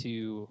speaking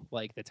to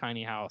like the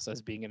tiny house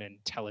as being an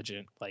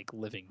intelligent like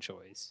living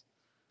choice.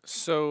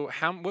 So,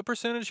 what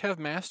percentage have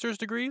master's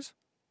degrees?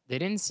 They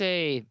didn't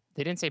say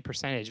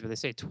percentage, but they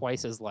say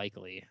twice as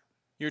likely.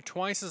 You're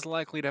twice as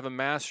likely to have a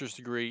master's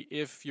degree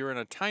if you're in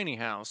a tiny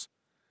house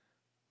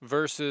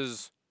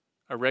versus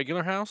a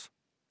regular house?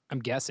 I'm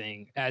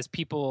guessing as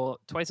people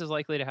twice as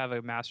likely to have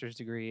a master's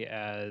degree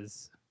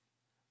as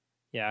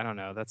I don't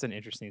know. That's an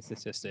interesting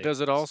statistic.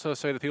 Does it also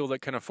say the people that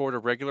can afford a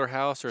regular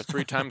house are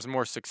 3 times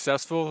more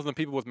successful than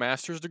people with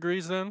master's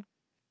degrees then?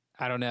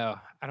 I don't know.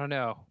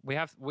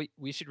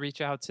 We should reach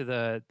out to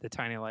the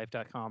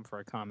tinylife.com for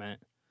a comment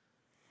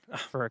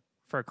for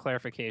a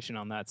clarification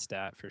on that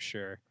stat for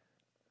sure.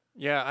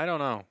 Yeah, I don't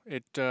know.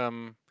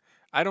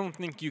 I don't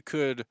think you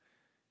could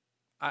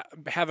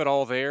have it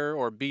all there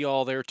or be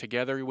all there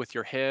together with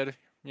your head,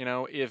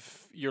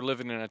 if you're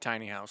living in a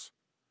tiny house.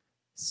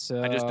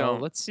 So I just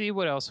don't. let's see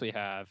what else we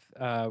have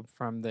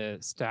from the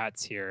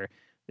stats here.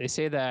 They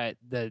say that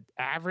the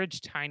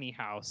average tiny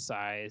house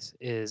size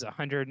is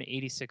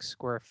 186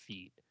 square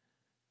feet,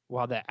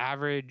 while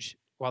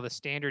the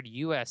standard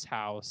U.S.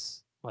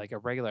 house, like a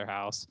regular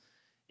house,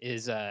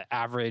 is an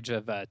average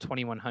of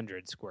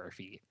 2,100 square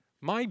feet.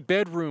 My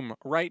bedroom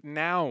right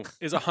now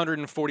is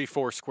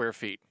 144 square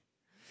feet.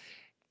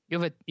 You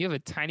have a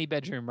tiny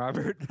bedroom,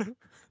 Robert.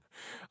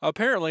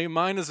 Apparently,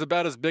 mine is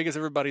about as big as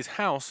everybody's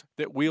house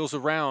that wheels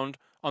around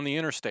on the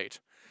interstate.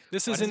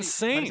 This is Why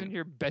insane. doesn't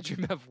your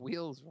bedroom have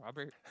wheels,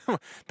 Robert?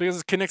 Because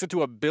it's connected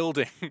to a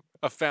building,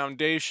 a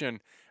foundation,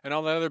 and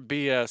all that other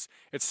BS.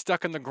 It's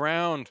stuck in the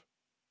ground.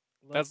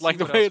 That's like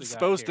the way it's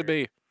supposed to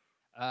be.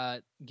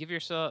 Give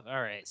yourself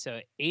all right. So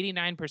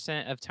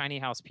 89% of tiny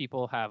house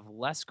people have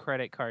less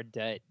credit card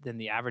debt than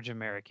the average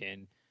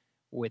American,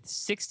 with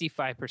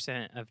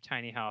 65% of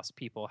tiny house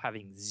people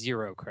having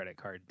zero credit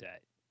card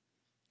debt.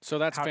 So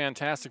that's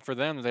fantastic for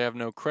them. They have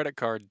no credit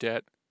card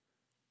debt,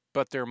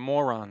 but they're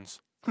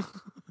morons.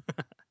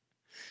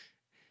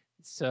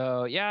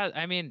 So yeah,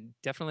 I mean,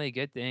 definitely a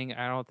good thing.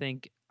 I don't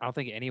think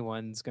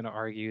anyone's going to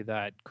argue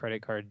that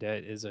credit card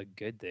debt is a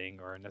good thing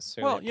or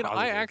necessarily. Well,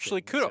 I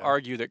actually could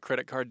argue that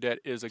credit card debt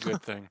is a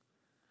good thing.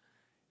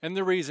 And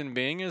the reason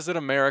being is that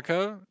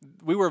America,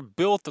 we were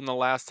built in the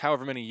last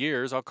however many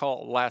years, I'll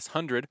call it last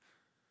 100,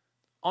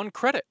 on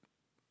credit.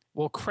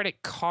 Well,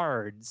 credit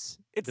cards.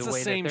 It's the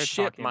same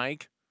shit,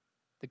 Mike.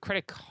 The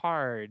credit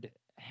card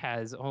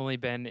has only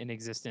been in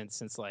existence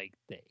since like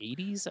the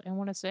 80s, I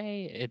want to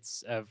say.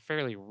 It's a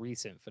fairly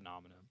recent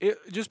phenomenon.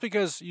 Just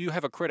because you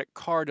have a credit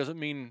card doesn't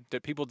mean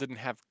that people didn't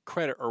have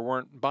credit or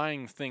weren't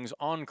buying things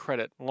on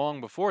credit long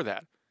before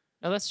that.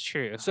 No, that's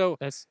true. So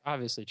that's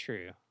obviously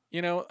true.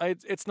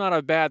 It's not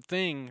a bad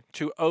thing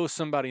to owe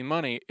somebody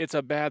money. It's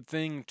a bad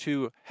thing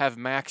to have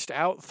maxed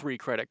out 3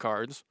 credit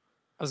cards.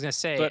 I was going to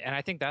say, and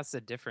I think that's the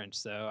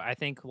difference, though. I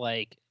think,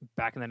 like,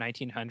 back in the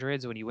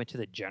 1900s, when you went to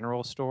the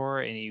general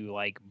store and you,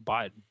 like,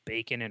 bought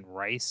bacon and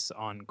rice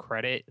on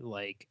credit,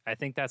 like, I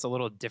think that's a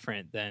little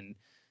different than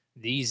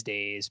these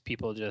days,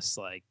 people just,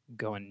 like,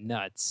 going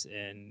nuts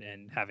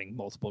and having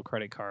multiple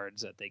credit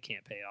cards that they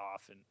can't pay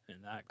off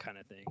and that kind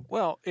of thing.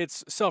 Well,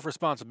 it's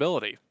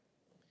self-responsibility.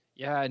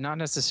 Yeah, not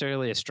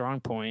necessarily a strong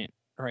point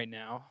right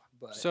now.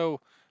 But So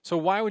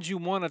why would you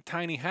want a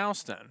tiny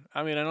house then?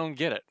 I mean, I don't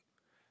get it.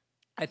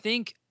 I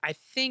think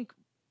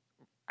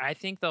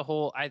the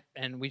whole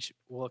and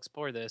we'll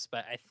explore this,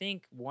 but I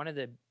think one of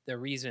the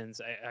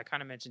reasons I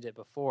kind of mentioned it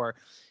before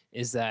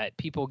is that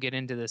people get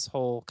into this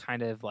whole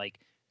kind of like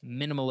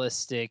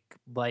minimalistic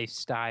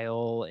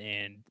lifestyle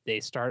and they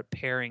start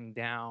paring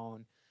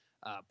down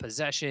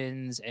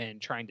possessions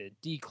and trying to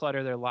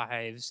declutter their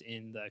lives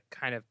in the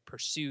kind of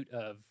pursuit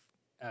of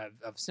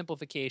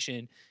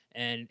simplification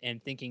and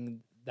thinking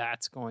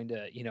that's going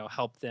to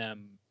help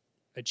them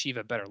achieve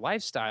a better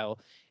lifestyle.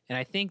 And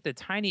I think the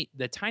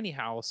tiny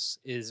house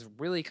is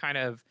really kind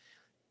of,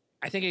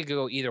 I think it could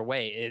go either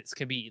way. It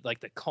can be like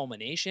the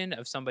culmination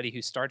of somebody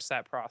who starts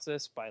that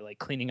process by like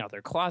cleaning out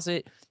their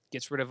closet,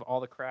 gets rid of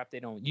all the crap they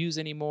don't use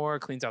anymore,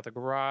 cleans out the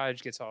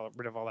garage, gets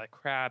rid of all that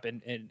crap,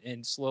 and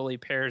slowly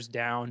pares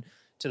down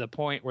to the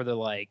point where they're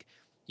like,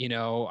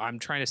 I'm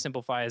trying to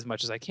simplify as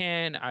much as I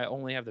can. I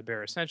only have the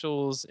bare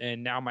essentials,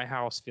 and now my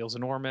house feels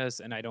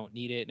enormous, and I don't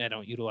need it, and I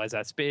don't utilize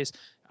that space.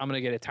 I'm going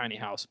to get a tiny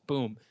house.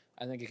 Boom.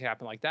 I think it could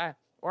happen like that.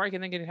 Or I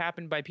can think it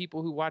happened by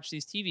people who watch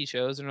these TV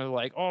shows and are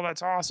like, oh,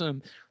 that's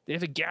awesome. They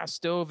have a gas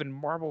stove and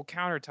marble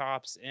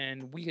countertops,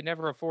 and we could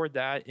never afford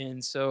that,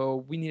 and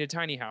so we need a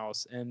tiny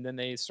house. And then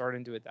they start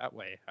into it that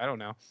way. I don't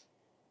know.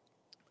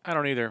 I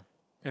don't either.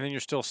 And then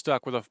you're still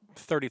stuck with a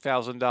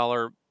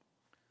 $30,000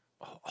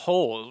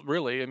 hole,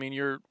 really. I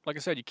mean, like I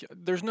said,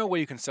 there's no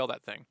way you can sell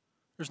that thing.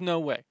 There's no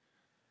way.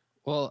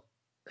 Well,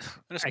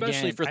 and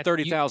especially again, for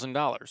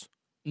 $30,000.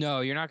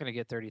 No, you're not going to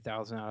get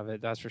 $30,000 out of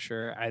it. That's for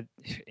sure.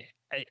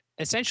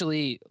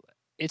 Essentially,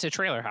 it's a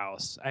trailer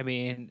house. I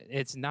mean,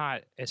 it's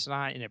not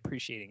an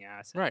appreciating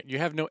asset. Right. You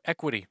have no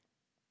equity.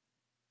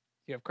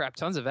 You have crap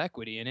tons of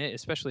equity in it,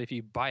 especially if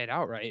you buy it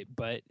outright,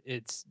 but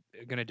it's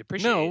going to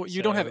depreciate. No,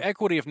 you don't have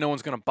equity if no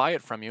one's going to buy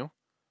it from you.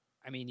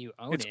 I mean, you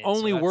own it. It's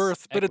only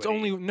worth, but it's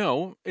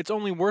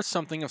only worth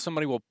something if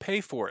somebody will pay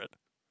for it.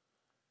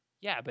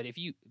 Yeah,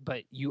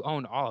 but you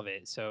own all of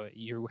it, so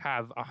you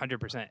have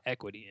 100%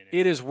 equity in it.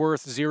 It is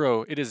worth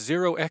zero. It is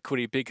zero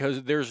equity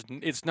because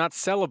it's not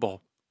sellable.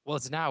 Well,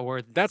 it's not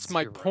worth. That's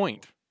zero. my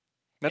point.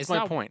 That's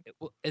my point.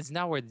 It's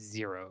not worth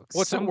zero.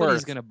 What's it worth?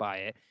 Somebody's gonna buy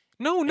it.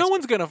 No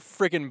one's gonna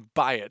freaking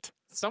buy it.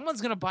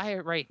 Someone's gonna buy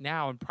it right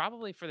now, and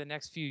probably for the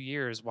next few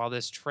years while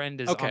this trend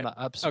is on the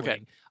upswing.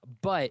 Okay.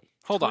 But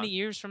Hold 20 on.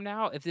 years from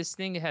now, if this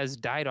thing has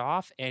died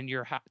off and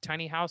your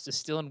tiny house is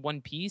still in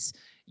one piece,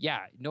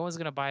 yeah, no one's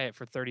gonna buy it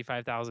for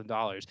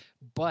 $35,000.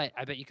 But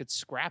I bet you could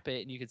scrap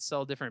it and you could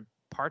sell different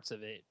parts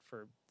of it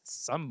for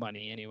some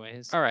money,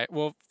 anyways. All right.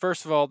 Well,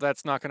 first of all,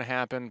 that's not going to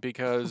happen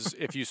because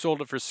if you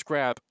sold it for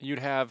scrap, you'd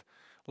have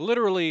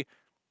literally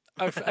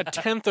a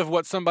tenth of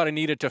what somebody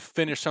needed to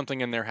finish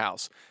something in their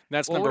house.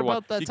 That's Well, number what one.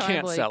 about that You time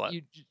can't like sell it.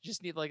 you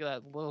just need like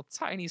that little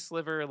tiny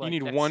sliver like You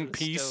need next one to the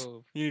piece.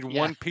 stove? You need Yeah.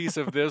 one piece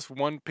of this,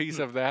 one piece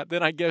of that.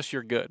 Then I guess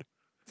you're good.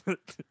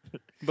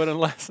 But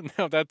unless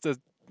no, that's just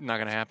not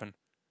gonna happen.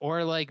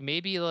 Or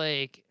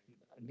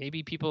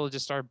maybe people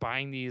just start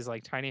buying these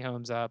like tiny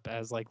homes up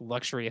as like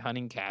luxury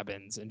hunting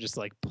cabins and just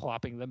like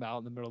plopping them out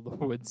in the middle of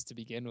the woods to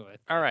begin with.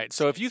 All right.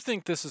 So if you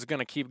think this is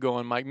gonna keep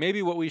going, Mike,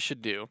 maybe what we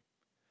should do,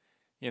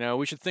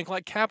 we should think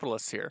like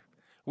capitalists here.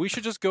 We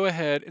should just go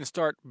ahead and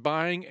start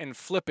buying and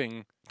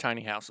flipping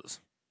tiny houses.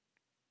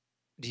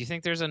 Do you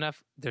think there's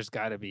enough? There's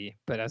got to be.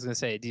 But I was going to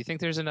say, do you think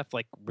there's enough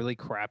like really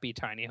crappy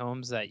tiny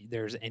homes that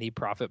there's any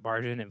profit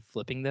margin in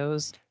flipping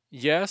those?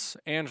 Yes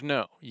and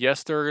no.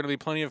 Yes, there are going to be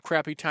plenty of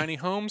crappy tiny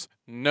homes.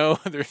 No,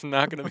 there's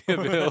not going to be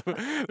available.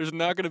 There's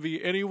not going to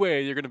be any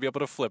way you're going to be able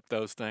to flip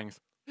those things.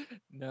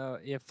 No,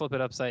 yeah, flip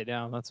it upside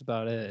down. That's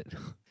about it.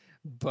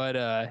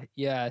 But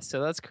yeah,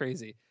 so that's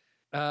crazy.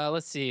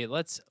 Let's see.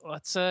 Let's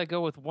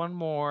go with one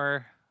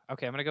more.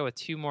 Okay, I'm gonna go with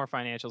two more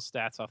financial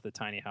stats off the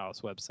Tiny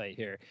House website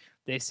here.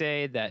 They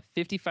say that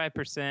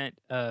 55%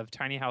 of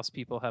tiny house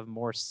people have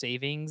more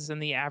savings than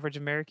the average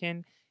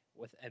American,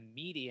 with a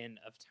median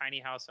of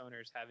tiny house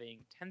owners having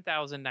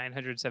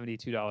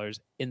 $10,972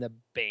 in the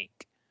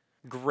bank.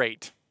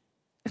 Great.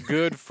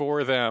 Good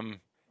for them.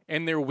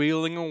 And they're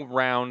wheeling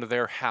around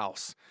their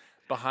house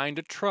behind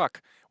a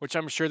truck, which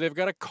I'm sure they've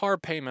got a car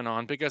payment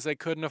on because they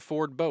couldn't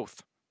afford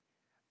both.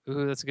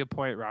 Ooh, that's a good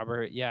point,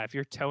 Robert. Yeah, if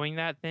you're towing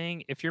that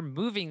thing, if you're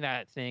moving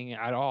that thing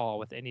at all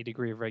with any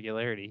degree of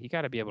regularity, you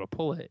got to be able to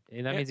pull it.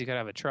 And that means you got to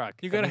have a truck.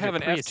 You got to That have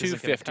means an your Prius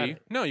isn't gonna cut F-250.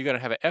 it. No, you got to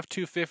have an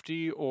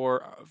F-250 or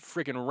a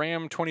freaking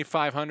Ram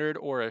 2500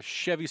 or a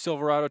Chevy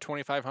Silverado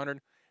 2500.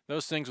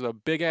 Those things with a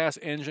big-ass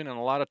engine and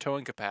a lot of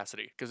towing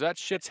capacity because that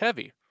shit's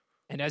heavy.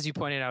 And as you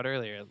pointed out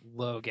earlier,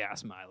 low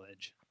gas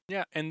mileage.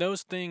 Yeah, and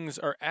those things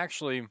are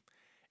actually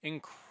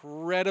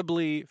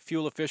incredibly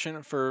fuel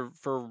efficient for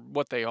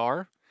what they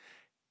are.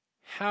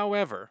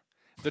 However,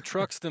 the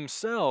trucks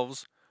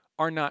themselves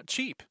are not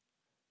cheap.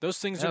 Those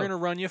things are No. going to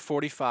run you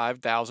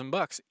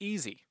 $45,000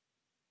 easy.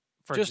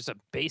 For Just- just a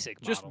basic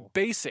Just model.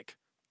 basic,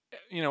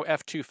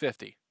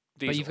 F-250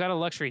 diesel. But you've got a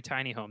luxury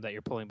tiny home that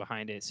you're pulling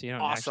behind it, so you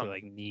don't Awesome. actually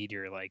like need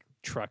your like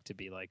truck to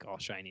be like all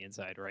shiny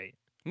inside, right?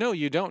 No,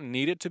 you don't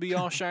need it to be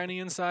all shiny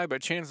inside,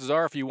 but chances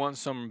are if you want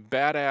some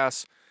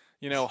badass,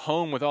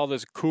 home with all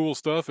this cool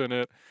stuff in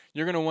it,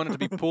 you're going to want it to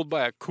be pulled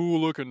by a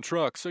cool-looking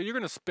truck. So you're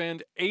going to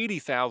spend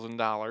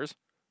 $80,000.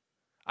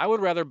 I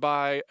would rather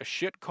buy a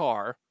shit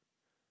car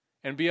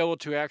and be able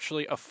to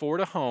actually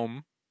afford a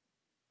home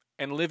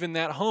and live in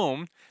that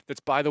home that's,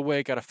 by the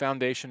way, got a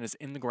foundation is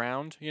in the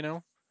ground,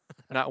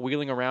 not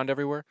wheeling around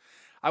everywhere.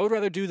 I would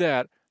rather do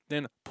that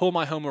than pull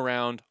my home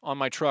around on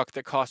my truck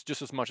that costs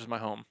just as much as my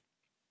home.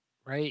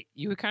 Right.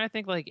 You would kind of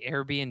think like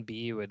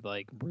Airbnb would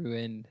like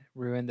ruin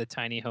the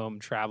tiny home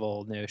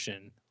travel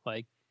notion.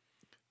 Like,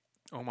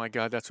 Oh my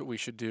God, that's what we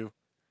should do.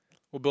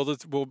 We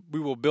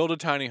will build a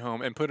tiny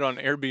home and put it on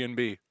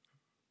Airbnb.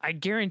 I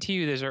guarantee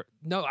you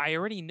I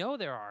already know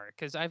there are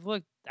because I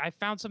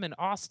found some in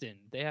Austin.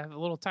 They have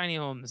little tiny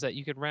homes that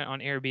you could rent on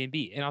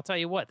Airbnb. And I'll tell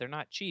you what, they're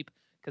not cheap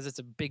because it's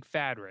a big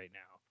fad right now.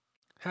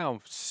 How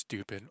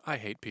stupid! I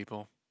hate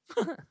people.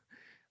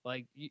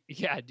 Like,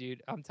 yeah,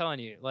 dude, I'm telling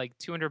you, like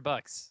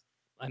 $200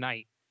 a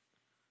night.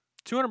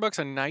 $200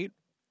 a night.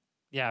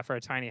 Yeah, for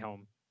a tiny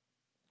home.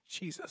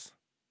 Jesus.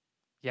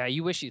 Yeah,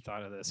 you wish you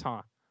thought of this,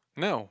 huh?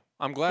 No,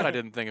 I'm glad I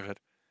didn't think of it.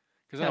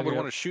 Because then I Yeah, would yeah.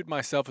 want to shoot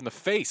myself in the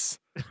face.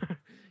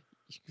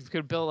 You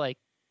could build like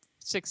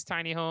 6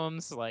 tiny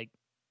homes, like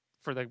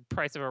for the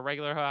price of a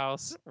regular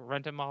house,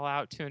 rent them all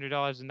out,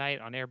 $200 a night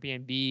on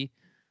Airbnb.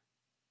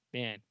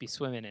 Man, be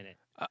swimming in it.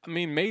 I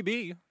mean,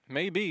 maybe.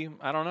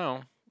 I don't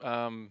know.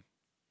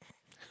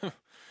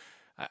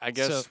 I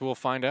guess we'll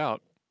find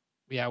out.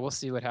 Yeah, we'll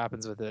see what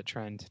happens with the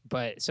trend.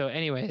 But so,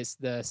 anyways,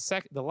 the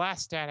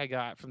last stat I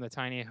got from the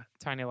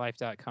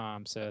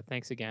tinylife.com. So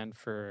thanks again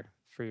for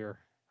your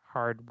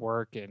hard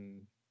work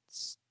and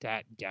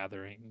stat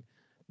gathering.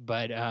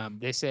 But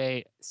they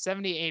say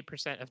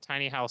 78% of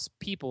tiny house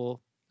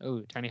people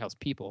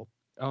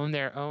own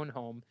their own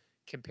home,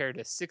 compared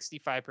to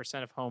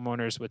 65% of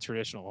homeowners with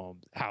traditional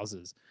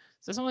houses.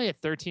 So it's only a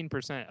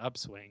 13%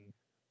 upswing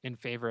in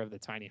favor of the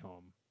tiny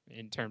home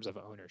in terms of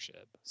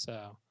ownership.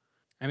 So,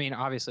 I mean,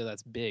 obviously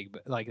that's big,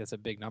 but like that's a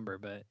big number,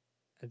 but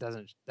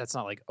that's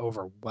not like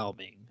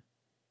overwhelming.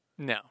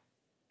 No.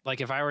 Like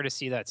if I were to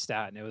see that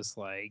stat and it was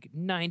like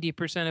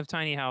 90% of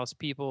tiny house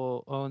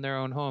people own their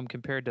own home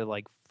compared to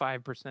like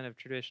 5% of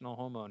traditional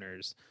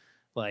homeowners,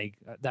 like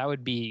that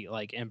would be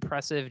like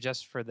impressive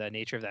just for the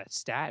nature of that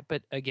stat.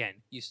 But again,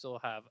 you still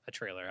have a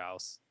trailer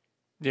house.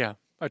 Yeah,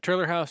 a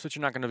trailer house that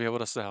you're not going to be able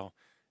to sell.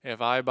 If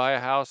I buy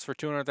a house for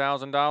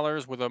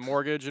 $200,000 with a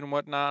mortgage and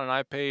whatnot, and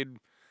I paid,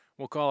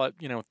 we'll call it,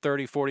 $30,000,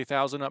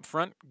 $40,000 up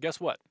front, guess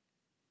what?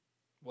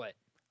 What?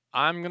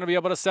 I'm going to be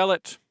able to sell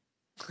it.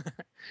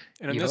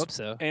 And You hope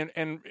so.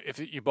 And if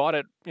you bought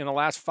it in the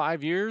last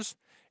 5 years,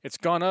 it's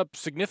gone up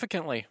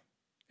significantly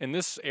in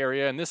this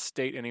area, in this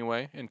state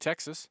anyway, in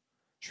Texas.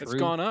 It's True.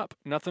 gone up,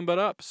 nothing but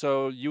up.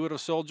 So you would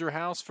have sold your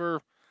house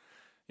for,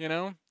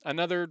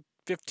 another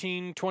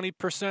 15,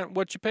 20%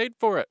 what you paid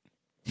for it.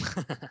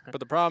 But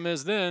the problem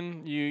is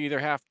then you either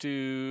have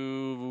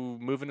to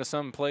move into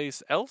some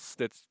place else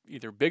that's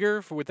either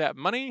bigger with that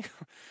money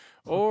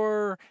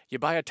or you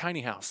buy a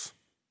tiny house.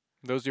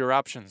 Those are your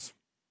options.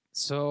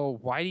 So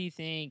why do you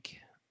think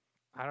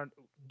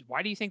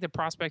why do you think the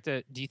prospect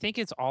of do you think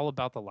it's all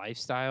about the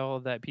lifestyle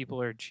that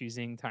people are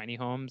choosing tiny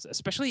homes,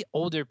 especially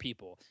older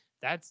people?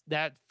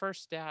 That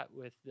first stat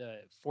with the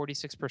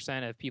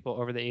 46% of people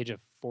over the age of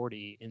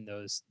 40 in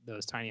those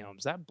tiny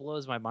homes. That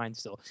blows my mind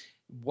still.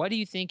 What do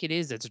you think it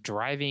is that's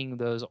driving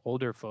those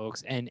older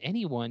folks and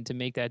anyone to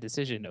make that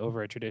decision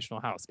over a traditional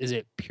house? Is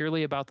it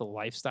purely about the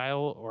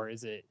lifestyle or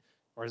is it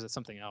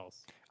something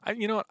else?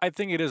 I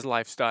think it is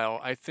lifestyle.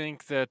 I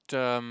think that,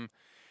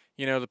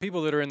 the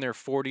people that are in their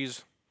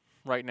 40s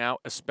right now,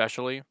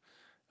 especially,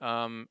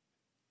 um,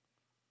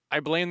 I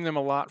blame them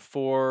a lot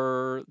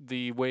for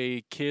the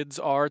way kids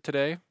are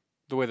today,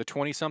 the way the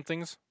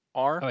 20-somethings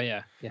are. Oh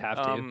yeah, you have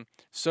to.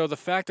 So the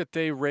fact that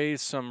they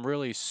raise some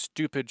really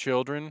stupid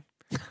children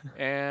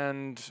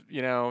and,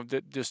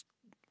 that just,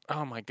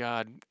 oh my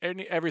God,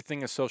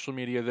 everything is social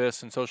media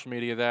this and social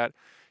media that.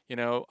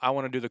 I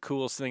want to do the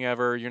coolest thing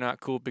ever. You're not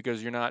cool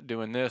because you're not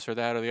doing this or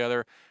that or the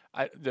other.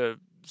 The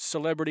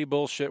celebrity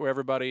bullshit where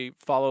everybody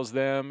follows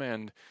them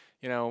and,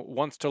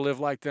 wants to live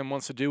like them,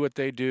 wants to do what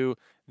they do.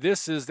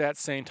 This is that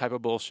same type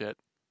of bullshit.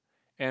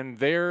 And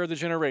they're the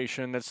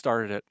generation that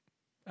started it.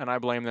 And I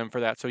blame them for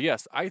that. So,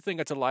 yes, I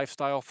think it's a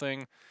lifestyle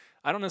thing.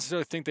 I don't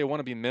necessarily think they want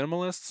to be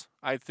minimalists.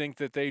 I think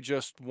that they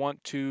just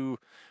want to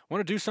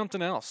do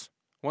something else.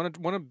 Want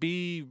to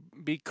be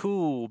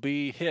cool,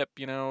 be hip,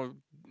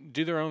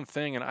 do their own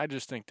thing, and I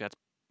just think that's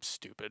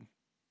stupid.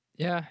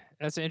 Yeah,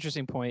 that's an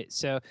interesting point.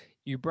 So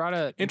you brought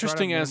up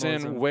Interesting as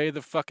in minimalism. way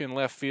the fucking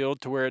left field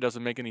to where it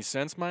doesn't make any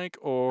sense, Mike,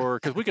 or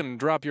because we can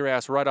drop your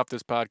ass right off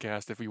this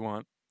podcast if we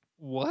want.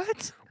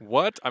 What?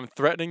 What? I'm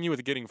threatening you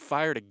with getting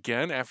fired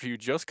again after you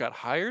just got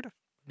hired?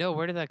 No,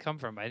 where did that come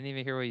from? I didn't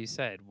even hear what you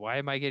said. Why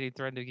am I getting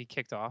threatened to get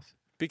kicked off?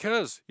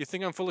 Because you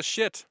think I'm full of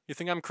shit. You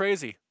think I'm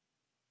crazy.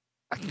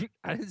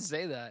 I didn't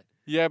say that.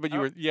 Yeah, but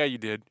you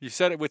did. You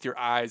said it with your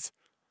eyes.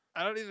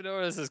 I don't even know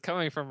where this is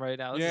coming from right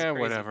now. This is Yeah,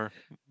 crazy. whatever.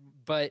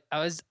 But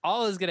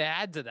all I was gonna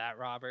add to that,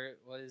 Robert,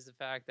 was the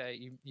fact that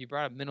you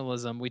brought up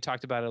minimalism. We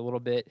talked about it a little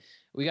bit.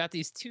 We got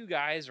these two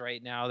guys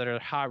right now that are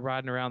hot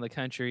rodding around the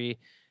country.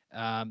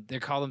 They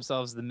call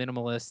themselves the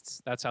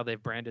minimalists. That's how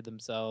they've branded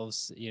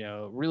themselves.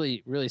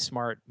 Really, really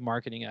smart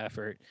marketing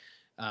effort.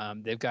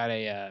 They've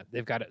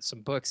got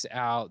some books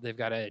out. They've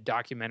got a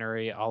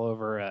documentary all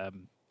over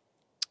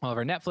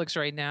Netflix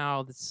right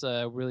now that's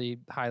really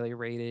highly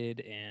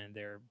rated, and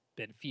they're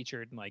been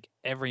featured in like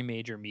every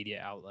major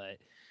media outlet.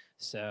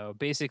 So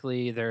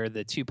basically, they're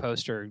the two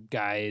poster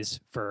guys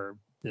for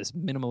this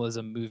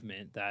minimalism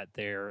movement that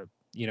they're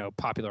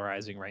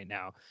popularizing right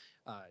now.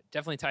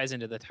 Definitely ties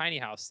into the tiny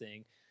house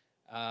thing.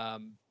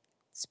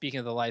 Speaking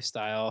of the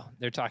lifestyle,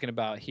 they're talking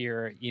about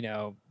here,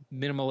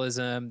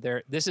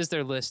 minimalism. This is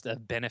their list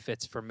of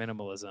benefits for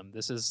minimalism.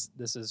 This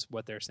is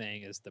what they're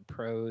saying is the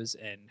pros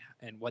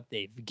and what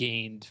they've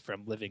gained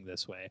from living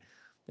this way.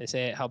 They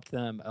say it helped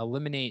them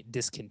eliminate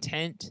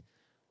discontent,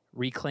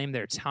 reclaim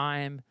their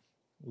time,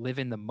 live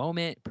in the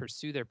moment,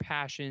 pursue their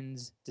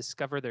passions,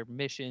 discover their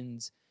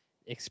missions,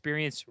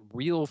 experience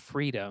real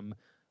freedom,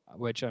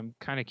 which I'm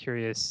kind of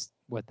curious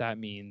what that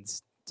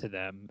means to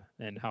them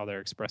and how they're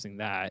expressing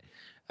that.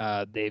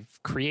 They've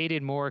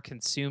created more,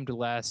 consumed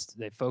less,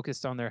 they've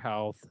focused on their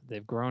health,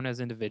 they've grown as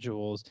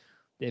individuals,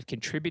 they've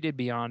contributed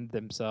beyond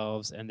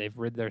themselves, and they've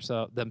rid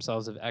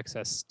themselves of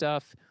excess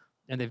stuff,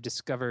 and they've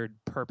discovered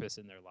purpose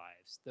in their lives.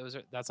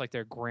 That's like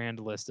their grand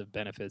list of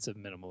benefits of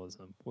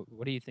minimalism.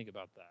 What do you think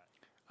about that?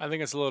 I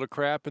think it's a load of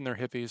crap and they're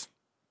hippies.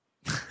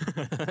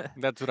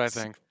 That's what I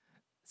think.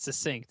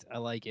 Succinct. I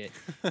like it.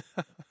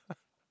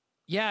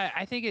 Yeah,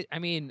 I think it. I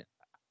mean,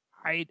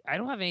 I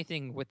don't have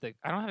anything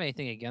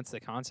against the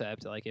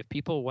concept. Like, if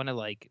people want to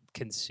like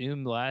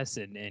consume less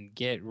and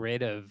get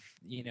rid of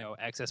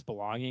excess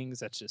belongings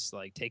that's just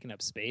like taking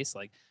up space,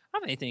 like I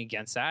don't have anything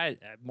against that.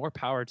 More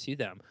power to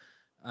them.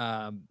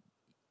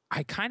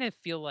 I kind of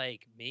feel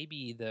like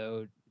maybe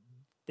though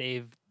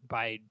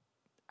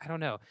I don't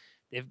know,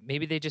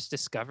 they just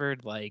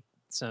discovered like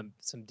some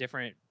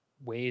different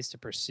ways to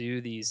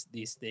pursue these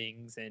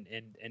things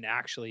and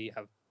actually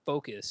have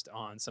focused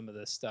on some of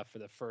this stuff for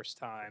the first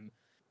time,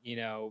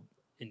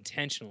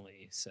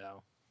 intentionally.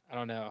 So I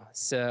don't know.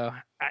 So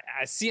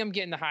I see I'm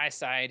getting the high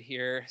side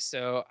here.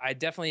 So I'm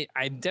definitely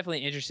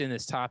interested in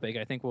this topic.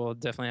 I think we'll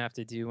definitely have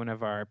to do one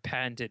of our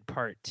patented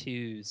part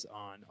 2s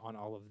on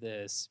all of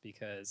this,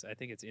 because I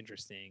think it's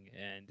interesting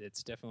and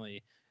it's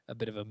definitely a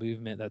bit of a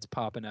movement that's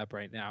popping up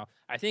right now.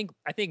 I think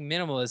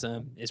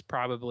minimalism is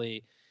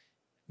probably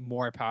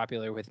more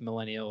popular with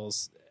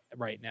millennials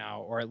right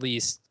now, or at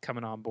least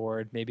coming on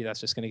board. Maybe that's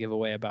just going to give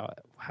away about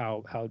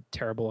how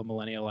terrible a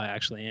millennial I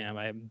actually am.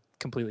 I am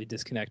completely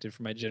disconnected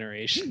from my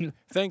generation.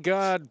 Thank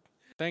God.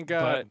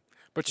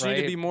 But you need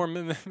to right? be more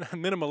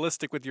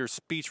minimalistic with your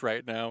speech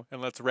right now,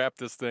 and let's wrap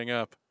this thing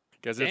up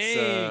because it's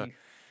Dang.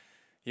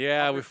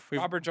 yeah,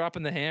 Robert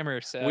dropping the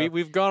hammer. So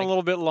we've gone a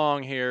little bit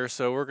long here,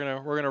 so we're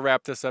gonna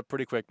wrap this up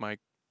pretty quick, Mike.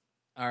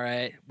 all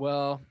right.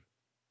 Well,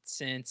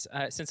 since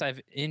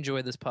I've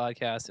enjoyed this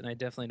podcast and I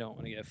definitely don't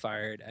want to get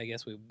fired, I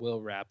guess we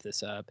will wrap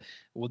this up.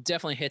 We'll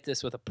definitely hit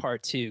this with a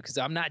part 2 because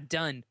I'm not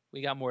done.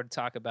 We got more to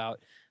talk about.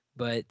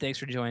 But thanks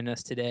for joining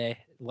us today.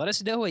 Let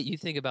us know what you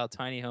think about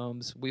tiny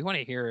homes. We want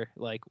to hear,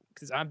 like,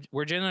 because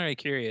we're genuinely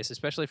curious,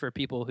 especially for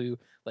people who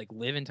like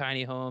live in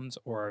tiny homes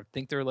or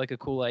think they're like a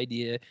cool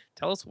idea.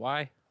 Tell us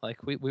why. Like,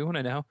 we want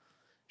to know.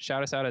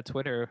 Shout us out at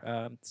Twitter.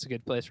 It's a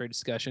good place for a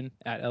discussion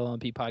at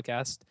LLMP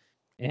Podcast,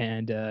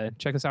 and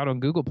check us out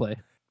on Google Play.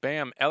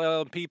 Bam,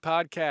 LLP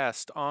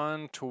Podcast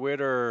on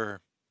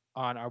Twitter.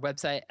 On our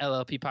website,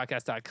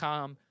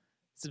 llppodcast.com.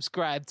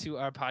 Subscribe to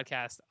our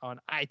podcast on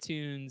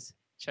iTunes.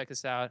 Check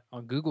us out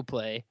on Google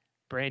Play.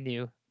 Brand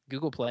new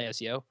Google Play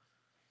SEO.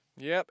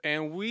 Yep,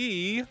 and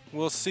we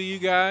will see you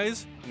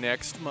guys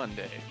next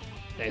Monday.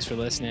 Thanks for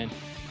listening.